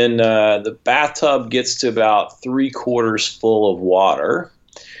 And then the bathtub gets to about 3/4 full of water.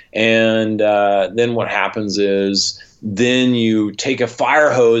 And then what happens is then you take a fire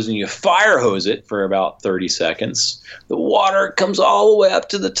hose and you fire hose it for about 30 seconds. The water comes all the way up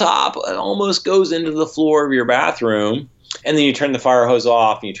to the top and almost goes into the floor of your bathroom. And then you turn the fire hose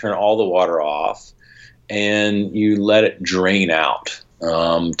off and you turn all the water off and you let it drain out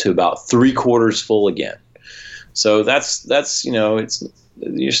to about 3/4 full again. So that's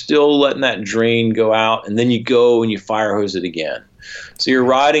you're still letting that drain go out, and then you go and you fire hose it again. So you're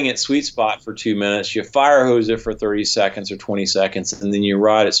riding at sweet spot for 2 minutes, you fire hose it for 30 seconds or 20 seconds, and then you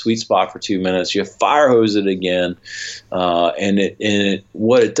ride at sweet spot for 2 minutes, you fire hose it again, and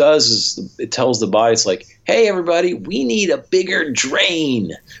what it does is it tells the body, it's like, hey everybody, we need a bigger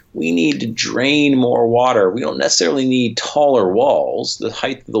drain. We need to drain more water. We don't necessarily need taller walls. The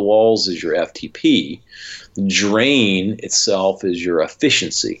height of the walls is your FTP. The drain itself is your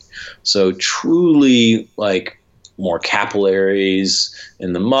efficiency. So truly, like, more capillaries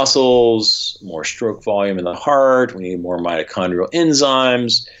in the muscles, more stroke volume in the heart, we need more mitochondrial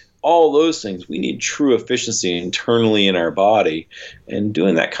enzymes, all those things. We need true efficiency internally in our body, and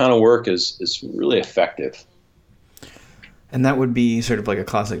doing that kind of work is really effective. And that would be sort of like a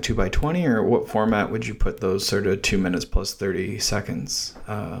classic 2x20, or what format would you put those sort of 2 minutes plus 30 seconds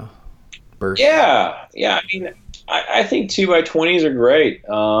bursts? Yeah. I mean, I think 2x20s are great.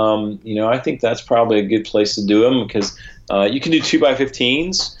 I think that's probably a good place to do them, because you can do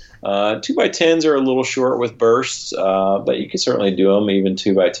 2x15s. 2x10s are a little short with bursts, but you can certainly do them even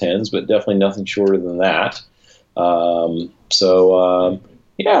 2x10s, but definitely nothing shorter than that.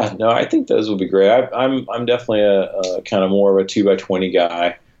 I think those would be great. I'm definitely a kind of more of a 2x20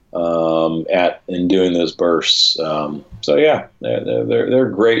 guy in doing those bursts. They're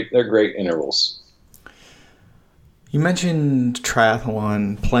great. They're great intervals. You mentioned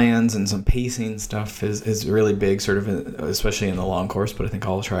triathlon plans, and some pacing stuff is really big, sort of, especially in the long course, but I think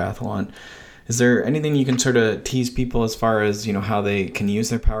all triathlon. Is there anything you can sort of tease people as far as, how they can use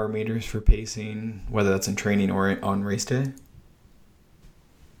their power meters for pacing, whether that's in training or on race day?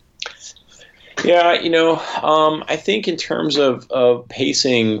 Yeah, I think in terms of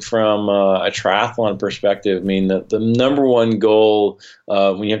pacing from a triathlon perspective, I mean, the number one goal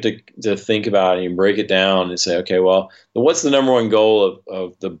when you have to think about it and you break it down and say, okay, well, what's the number one goal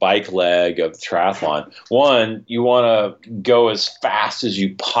of the bike leg of the triathlon? One, you want to go as fast as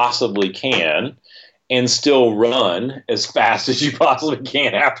you possibly can and still run as fast as you possibly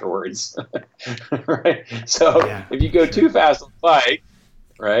can afterwards, right? So if you go too fast on the bike,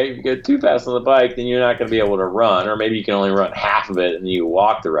 right? If you go too fast on the bike, then you're not going to be able to run, or maybe you can only run half of it and you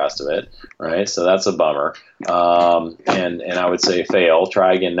walk the rest of it, right? So that's a bummer. And I would say fail.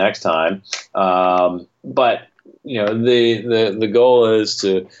 Try again next time. But the goal is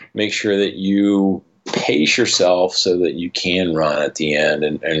to make sure that you pace yourself so that you can run at the end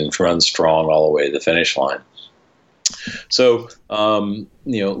and run strong all the way to the finish line. So,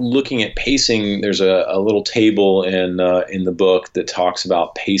 looking at pacing, there's a little table in the book that talks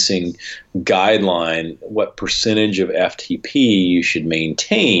about pacing guideline, what percentage of FTP you should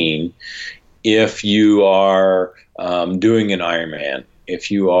maintain if you are doing an Ironman,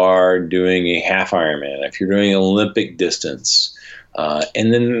 if you are doing a half Ironman, if you're doing Olympic distance,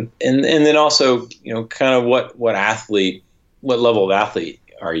 and then also, kind of what level of athlete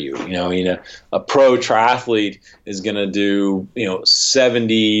are you? A pro triathlete is going to do,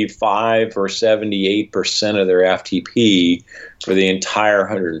 75 or 78% of their FTP for the entire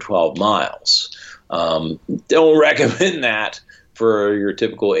 112 miles. Don't recommend that for your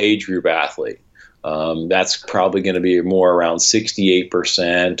typical age group athlete. That's probably going to be more around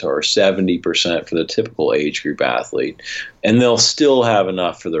 68% or 70% for the typical age group athlete. And they'll still have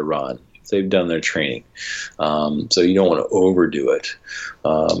enough for the run. They've done their training. So you don't want to overdo it.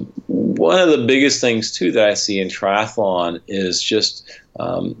 One of the biggest things, too, that I see in triathlon is just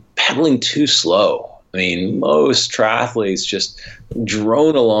pedaling too slow. I mean, most triathletes just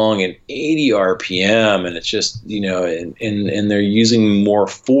drone along at 80 RPM, and it's just, and they're using more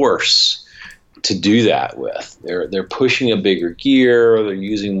force to do that with. They're pushing a bigger gear, or they're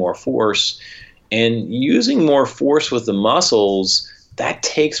using more force. And using more force with the muscles, that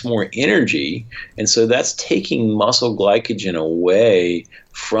takes more energy, and so that's taking muscle glycogen away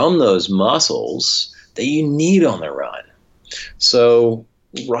from those muscles that you need on the run. So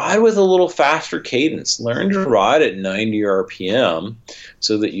ride with a little faster cadence. Learn to ride at 90 RPM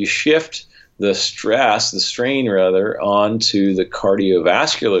so that you shift the strain onto the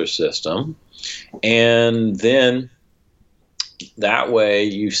cardiovascular system, and then that way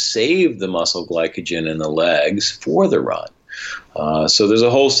you save the muscle glycogen in the legs for the run. So there's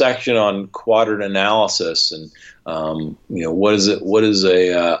a whole section on quadrant analysis, and what is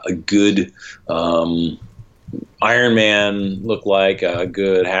a good Ironman look like, a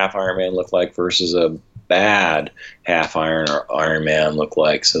good half Ironman look like versus a bad half Ironman look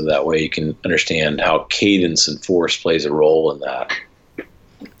like, so that way you can understand how cadence and force plays a role in that.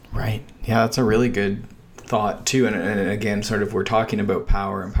 Right. Yeah, that's a really good thought too, and again, sort of, we're talking about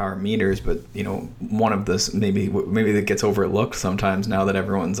power and power meters, but one of this maybe that gets overlooked sometimes now that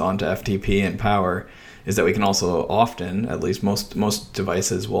everyone's onto FTP and power is that we can also often, at least most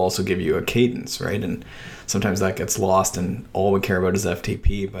devices will also give you a cadence, right? And sometimes that gets lost and all we care about is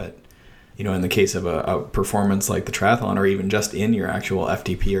FTP. But, you know, in the case of a performance like the triathlon, or even just in your actual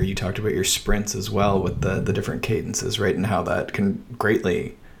FTP, or you talked about your sprints as well with the different cadences, right? And how that can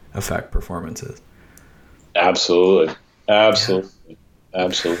greatly affect performances. Absolutely.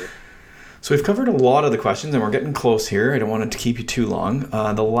 So we've covered a lot of the questions and we're getting close here. I don't want it to keep you too long.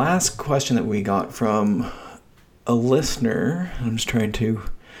 The last question that we got from a listener, I'm just trying to,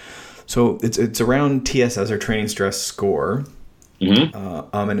 so it's around TSS, or training stress score.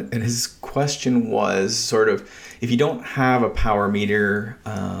 And his question was sort of, if you don't have a power meter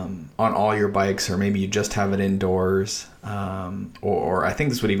on all your bikes, or maybe you just have it indoors, or I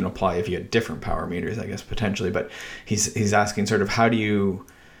think this would even apply if you had different power meters, I guess, potentially. But he's asking sort of how do you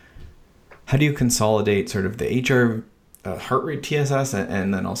consolidate sort of the HR heart rate TSS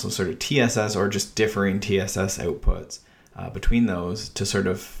and then also sort of TSS, or just differing TSS outputs between those to sort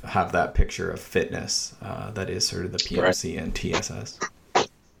of have that picture of fitness that is sort of the PMC and TSS.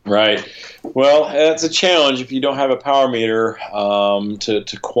 Right. Well, that's a challenge if you don't have a power meter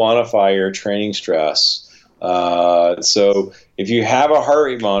to quantify your training stress. So if you have a heart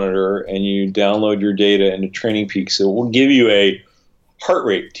rate monitor and you download your data into Training Peaks, it will give you a heart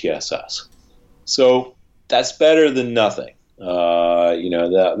rate TSS. So that's better than nothing.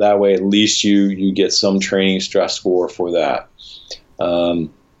 That way at least you get some training stress score for that.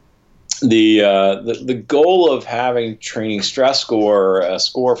 The goal of having training stress score, a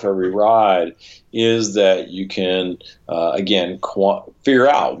score for every ride, is that you can figure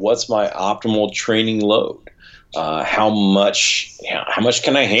out what's my optimal training load. How much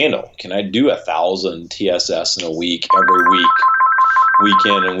can I handle? Can I do 1,000 TSS in a week, every week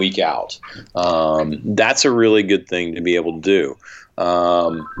in and week out? That's a really good thing to be able to do.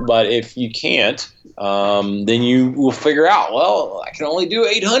 But if you can't, then you will figure out, well, I can only do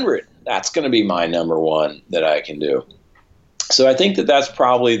 800. That's going to be my number one that I can do. So I think that's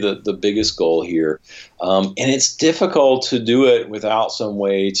probably the biggest goal here. And it's difficult to do it without some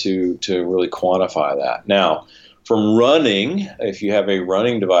way to really quantify that. Now, from running, if you have a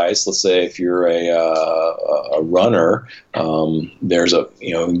running device, let's say if you're a runner, there's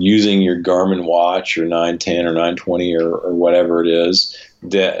using your Garmin watch, or 910 or 920 or whatever it is,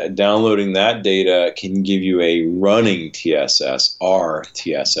 downloading that data can give you a running TSS,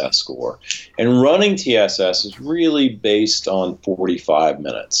 TSS score. And running TSS is really based on 45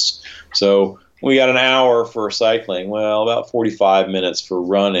 minutes. So we got an hour for cycling. Well, about 45 minutes for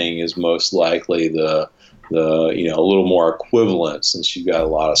running is most likely the a little more equivalent, since you've got a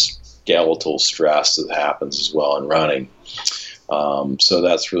lot of skeletal stress that happens as well in running. So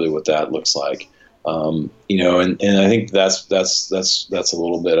that's really what that looks like. And I think that's a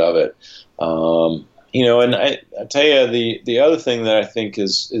little bit of it. And I tell you, the other thing that I think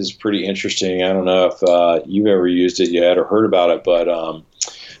is pretty interesting, I don't know if you've ever used it yet or heard about it, but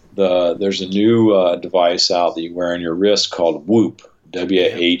there's a new device out that you wear on your wrist called Whoop,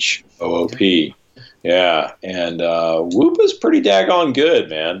 WHOOP. Yeah, and Whoop is pretty daggone good,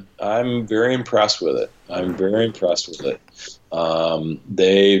 man. I'm very impressed with it.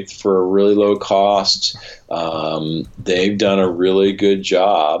 They, for a really low cost, they've done a really good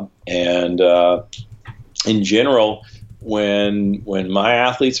job. And in general, when my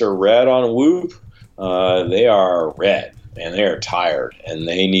athletes are red on Whoop, they are red and they are tired and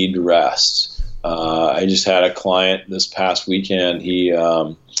they need to rest. I just had a client this past weekend. He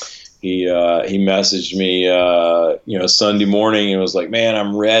messaged me, Sunday morning, and was like, man,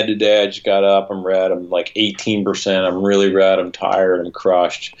 I'm red today. I just got up. I'm red. I'm like 18%. I'm really red. I'm tired. I'm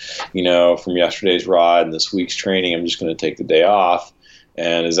crushed, from yesterday's ride and this week's training. I'm just going to take the day off.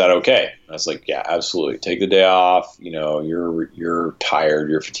 And is that okay? I was like, yeah, absolutely. Take the day off. You're tired.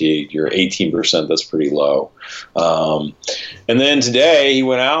 You're fatigued. You're 18%. That's pretty low. And then today he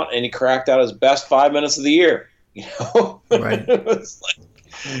went out and he cracked out his best 5 minutes of the year. Right. It was like,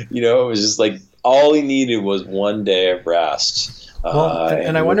 it was just like all he needed was one day of rest. Well,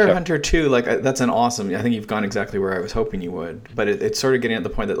 and I wonder, Hunter, too, like that's an awesome, I think you've gone exactly where I was hoping you would, but it's sort of getting at the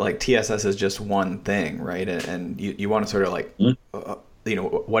point that like TSS is just one thing, right? And you want to sort of like,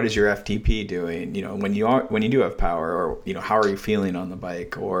 what is your FTP doing? When you do have power, or, how are you feeling on the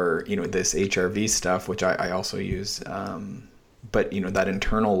bike, or, this HRV stuff, which I also use. But, that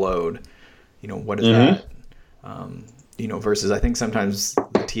internal load, what is that? Versus I think sometimes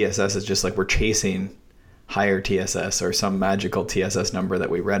the TSS is just like we're chasing higher TSS or some magical TSS number that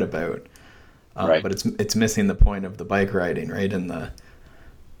we read about. Right. But it's missing the point of the bike riding, right? And the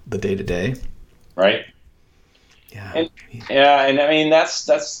day-to-day. Right. Yeah. And I mean that's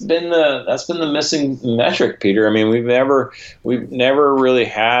been the missing metric, Peter. I mean we've never really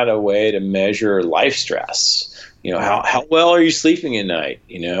had a way to measure life stress. You know, how well are you sleeping at night?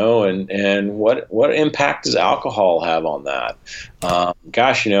 You know, and what impact does alcohol have on that?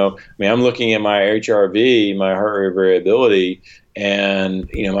 Gosh, you know, I mean I'm looking at my HRV, my heart rate variability, and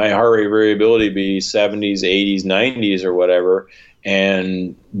you know my heart rate variability be 70s, 80s, 90s, or whatever.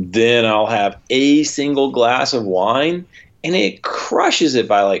 And then I'll have a single glass of wine, and it crushes it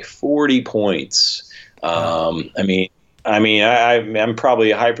by like 40 points. I'm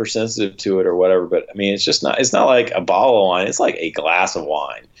probably hypersensitive to it or whatever, but I mean, it's not like a bottle of wine. It's like a glass of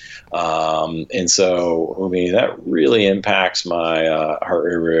wine. And so, I mean, that really impacts my heart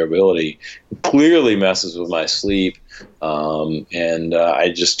rate variability, clearly messes with my sleep. And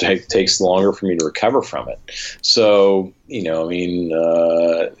I just takes longer for me to recover from it. So, you know, I mean,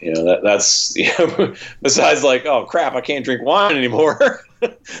 you know, that's, you know, besides like, oh crap, I can't drink wine anymore.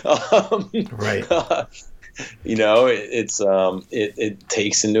 Right. You know, it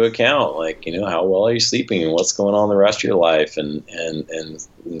takes into account, like, you know, how well are you sleeping and what's going on the rest of your life and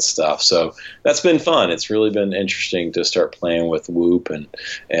stuff. So that's been fun. It's really been interesting to start playing with Whoop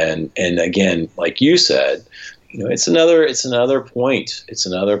and again, like you said, you know, it's another point. It's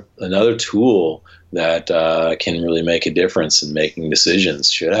another tool that can really make a difference in making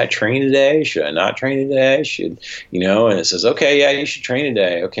decisions. Should I train today? Should I not train today? You know, and it says, okay, yeah, you should train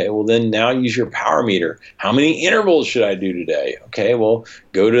today. Okay, well then now use your power meter. How many intervals should I do today? Okay, well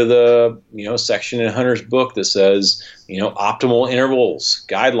go to the, you know, section in Hunter's book that says, you know, optimal intervals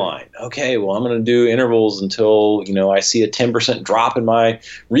guideline. Okay, well I'm going to do intervals until, you know, I see a 10% drop in my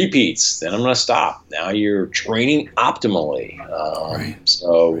repeats. Then I'm going to stop. Now you're training optimally. Right.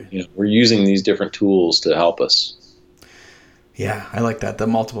 So, you know, we're using these different tools to help us. Yeah, I like that. The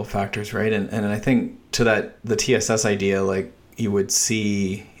multiple factors, right? And I think to that, the TSS idea, like you would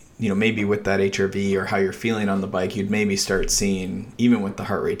see, you know, maybe with that HRV or how you're feeling on the bike, you'd maybe start seeing, even with the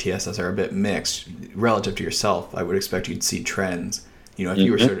heart rate TSS are a bit mixed relative to yourself, I would expect you'd see trends. You know, if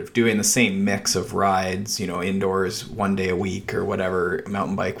you were sort of doing the same mix of rides, you know, indoors one day a week or whatever,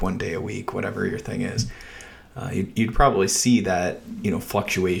 mountain bike one day a week, whatever your thing is, you'd probably see that, you know,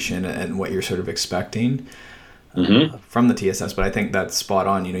 fluctuation and what you're sort of expecting from the TSS. But I think that's spot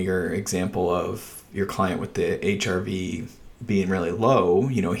on. You know, your example of your client with the HRV being really low,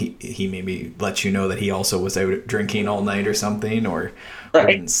 you know, he maybe lets you know that he also was out drinking all night or something, or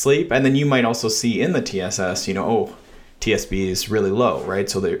didn't sleep. And then you might also see in the TSS, you know, oh, TSB is really low, right?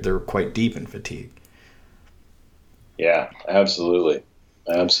 So they're quite deep in fatigue. Yeah, absolutely.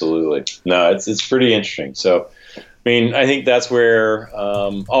 No, it's pretty interesting. So, I mean, I think that's where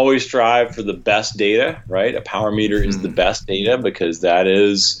always strive for the best data, right? A power meter is the best data because that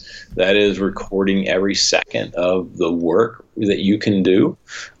is recording every second of the work that you can do.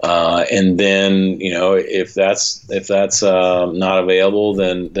 And then, you know, if that's not available,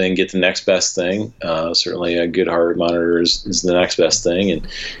 then get the next best thing. Certainly a good heart rate monitor is the next best thing. And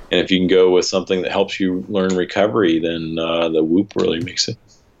if you can go with something that helps you learn recovery, then the Whoop really makes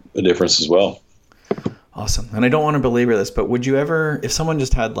a difference as well. Awesome. And I don't want to belabor this, but would you ever, if someone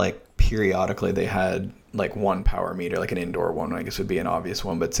just had like periodically they had like one power meter, like an indoor one, I guess would be an obvious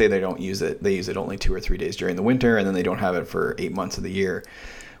one, but say they don't use it, they use it only 2 or 3 days during the winter and then they don't have it for 8 months of the year.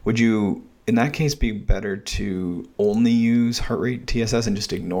 Would you, in that case, be better to only use heart rate TSS and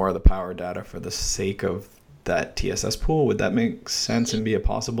just ignore the power data for the sake of that TSS pool? Would that make sense and be a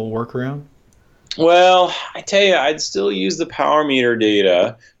possible workaround? Well, I tell you, I'd still use the power meter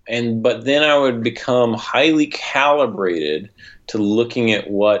data, but then I would become highly calibrated to looking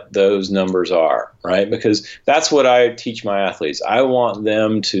at what those numbers are, right? Because that's what I teach my athletes. I want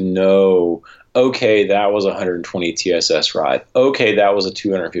them to know, okay, that was a 120 TSS ride. Okay, that was a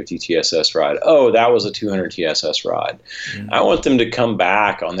 250 TSS ride. Oh, that was a 200 TSS ride. I want them to come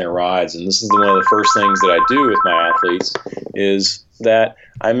back on their rides, and this is one of the first things that I do with my athletes is that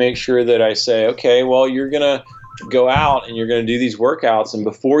I make sure that I say, okay, well, you're going to go out and you're going to do these workouts, and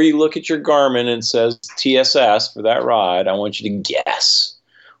before you look at your Garmin and it says TSS for that ride, I want you to guess.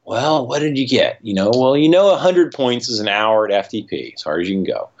 Well, what did you get? 100 points is an hour at FTP, as hard as you can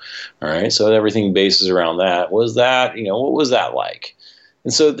go. All right, so everything bases around that. What was that like?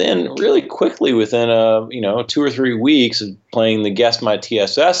 And so then really quickly within 2 or 3 weeks of playing the Guess My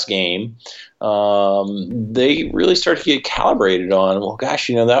TSS game, they really start to get calibrated on, well, gosh,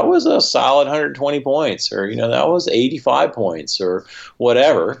 that was a solid 120 points, or, that was 85 points or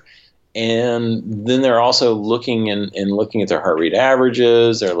whatever. And then they're also looking at their heart rate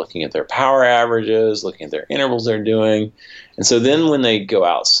averages, they're looking at their power averages, looking at their intervals they're doing. And so then when they go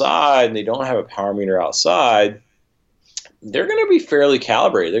outside and they don't have a power meter outside, they're going to be fairly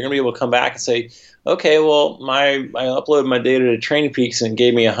calibrated. They're going to be able to come back and say, okay, well, I uploaded my data to Training Peaks and it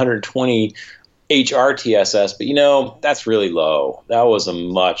gave me 120 HRTSS, but that's really low. That was a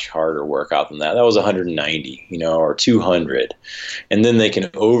much harder workout than that. That was 190, or 200. And then they can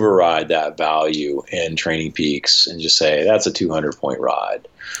override that value in Training Peaks and just say, that's a 200-point ride.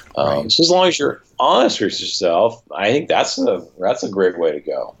 Right. So as long as you're honest with yourself, I think that's a great way to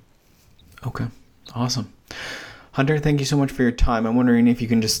go. Okay. Awesome. Hunter, thank you so much for your time. I'm wondering if you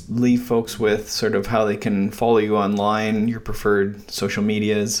can just leave folks with sort of how they can follow you online, your preferred social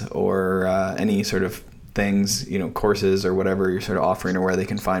medias, or any sort of things, courses or whatever you're sort of offering, or where they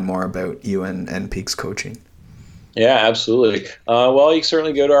can find more about you and Peaks Coaching. Yeah, absolutely. Well, you can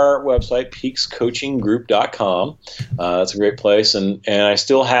certainly go to our website, peakscoachinggroup.com. That's a great place. And I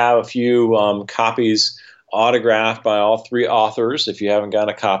still have a few copies autographed by all three authors if you haven't gotten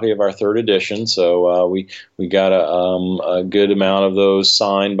a copy of our third edition. So we got a good amount of those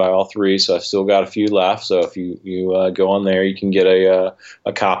signed by all three. So I've still got a few left. So if you go on there, you can get a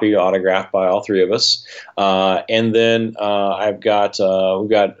copy autographed by all three of us. And then we've got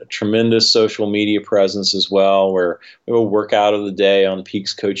a tremendous social media presence as well, where we have a workout of the day on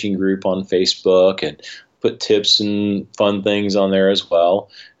Peaks Coaching Group on Facebook, and put tips and fun things on there as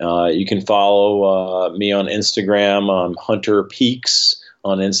well. You can follow me on Instagram. I'm Hunter Peaks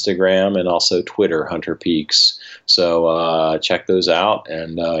on Instagram, and also Twitter, Hunter Peaks. So check those out.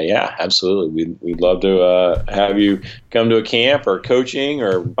 And yeah, absolutely. We'd love to have you come to a camp or coaching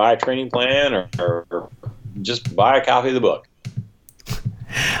or buy a training plan or just buy a copy of the book.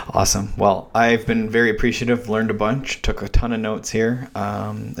 Awesome. Well, I've been very appreciative, learned a bunch, took a ton of notes here,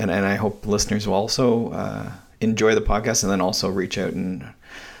 and I hope listeners will also enjoy the podcast and then also reach out and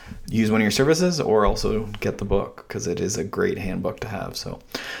use one of your services, or also get the book, because it is a great handbook to have. So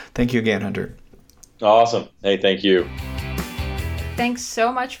thank you again, Hunter. Awesome. Hey, thank you. Thanks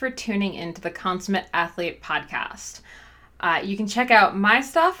so much for tuning into the Consummate Athlete podcast. You can check out my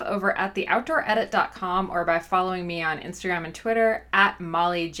stuff over at theoutdooredit.com or by following me on Instagram and Twitter at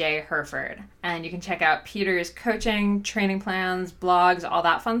Molly J. Herford. And you can check out Peter's coaching, training plans, blogs, all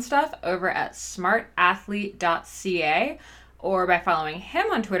that fun stuff over at smartathlete.ca or by following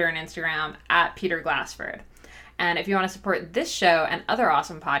him on Twitter and Instagram at Peter Glassford. And if you want to support this show and other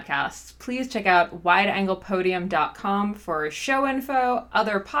awesome podcasts, please check out wideanglepodium.com for show info,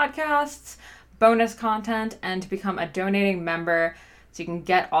 other podcasts, bonus content, and to become a donating member so you can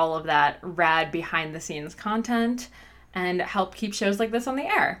get all of that rad behind the scenes content and help keep shows like this on the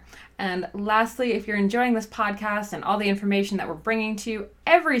air. And lastly, if you're enjoying this podcast and all the information that we're bringing to you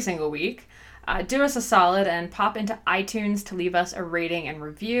every single week, do us a solid and pop into iTunes to leave us a rating and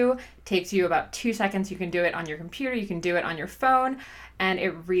review. It takes you about 2 seconds. You can do it on your computer, you can do it on your phone, and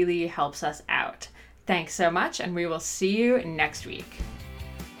it really helps us out. Thanks so much, and we will see you next week.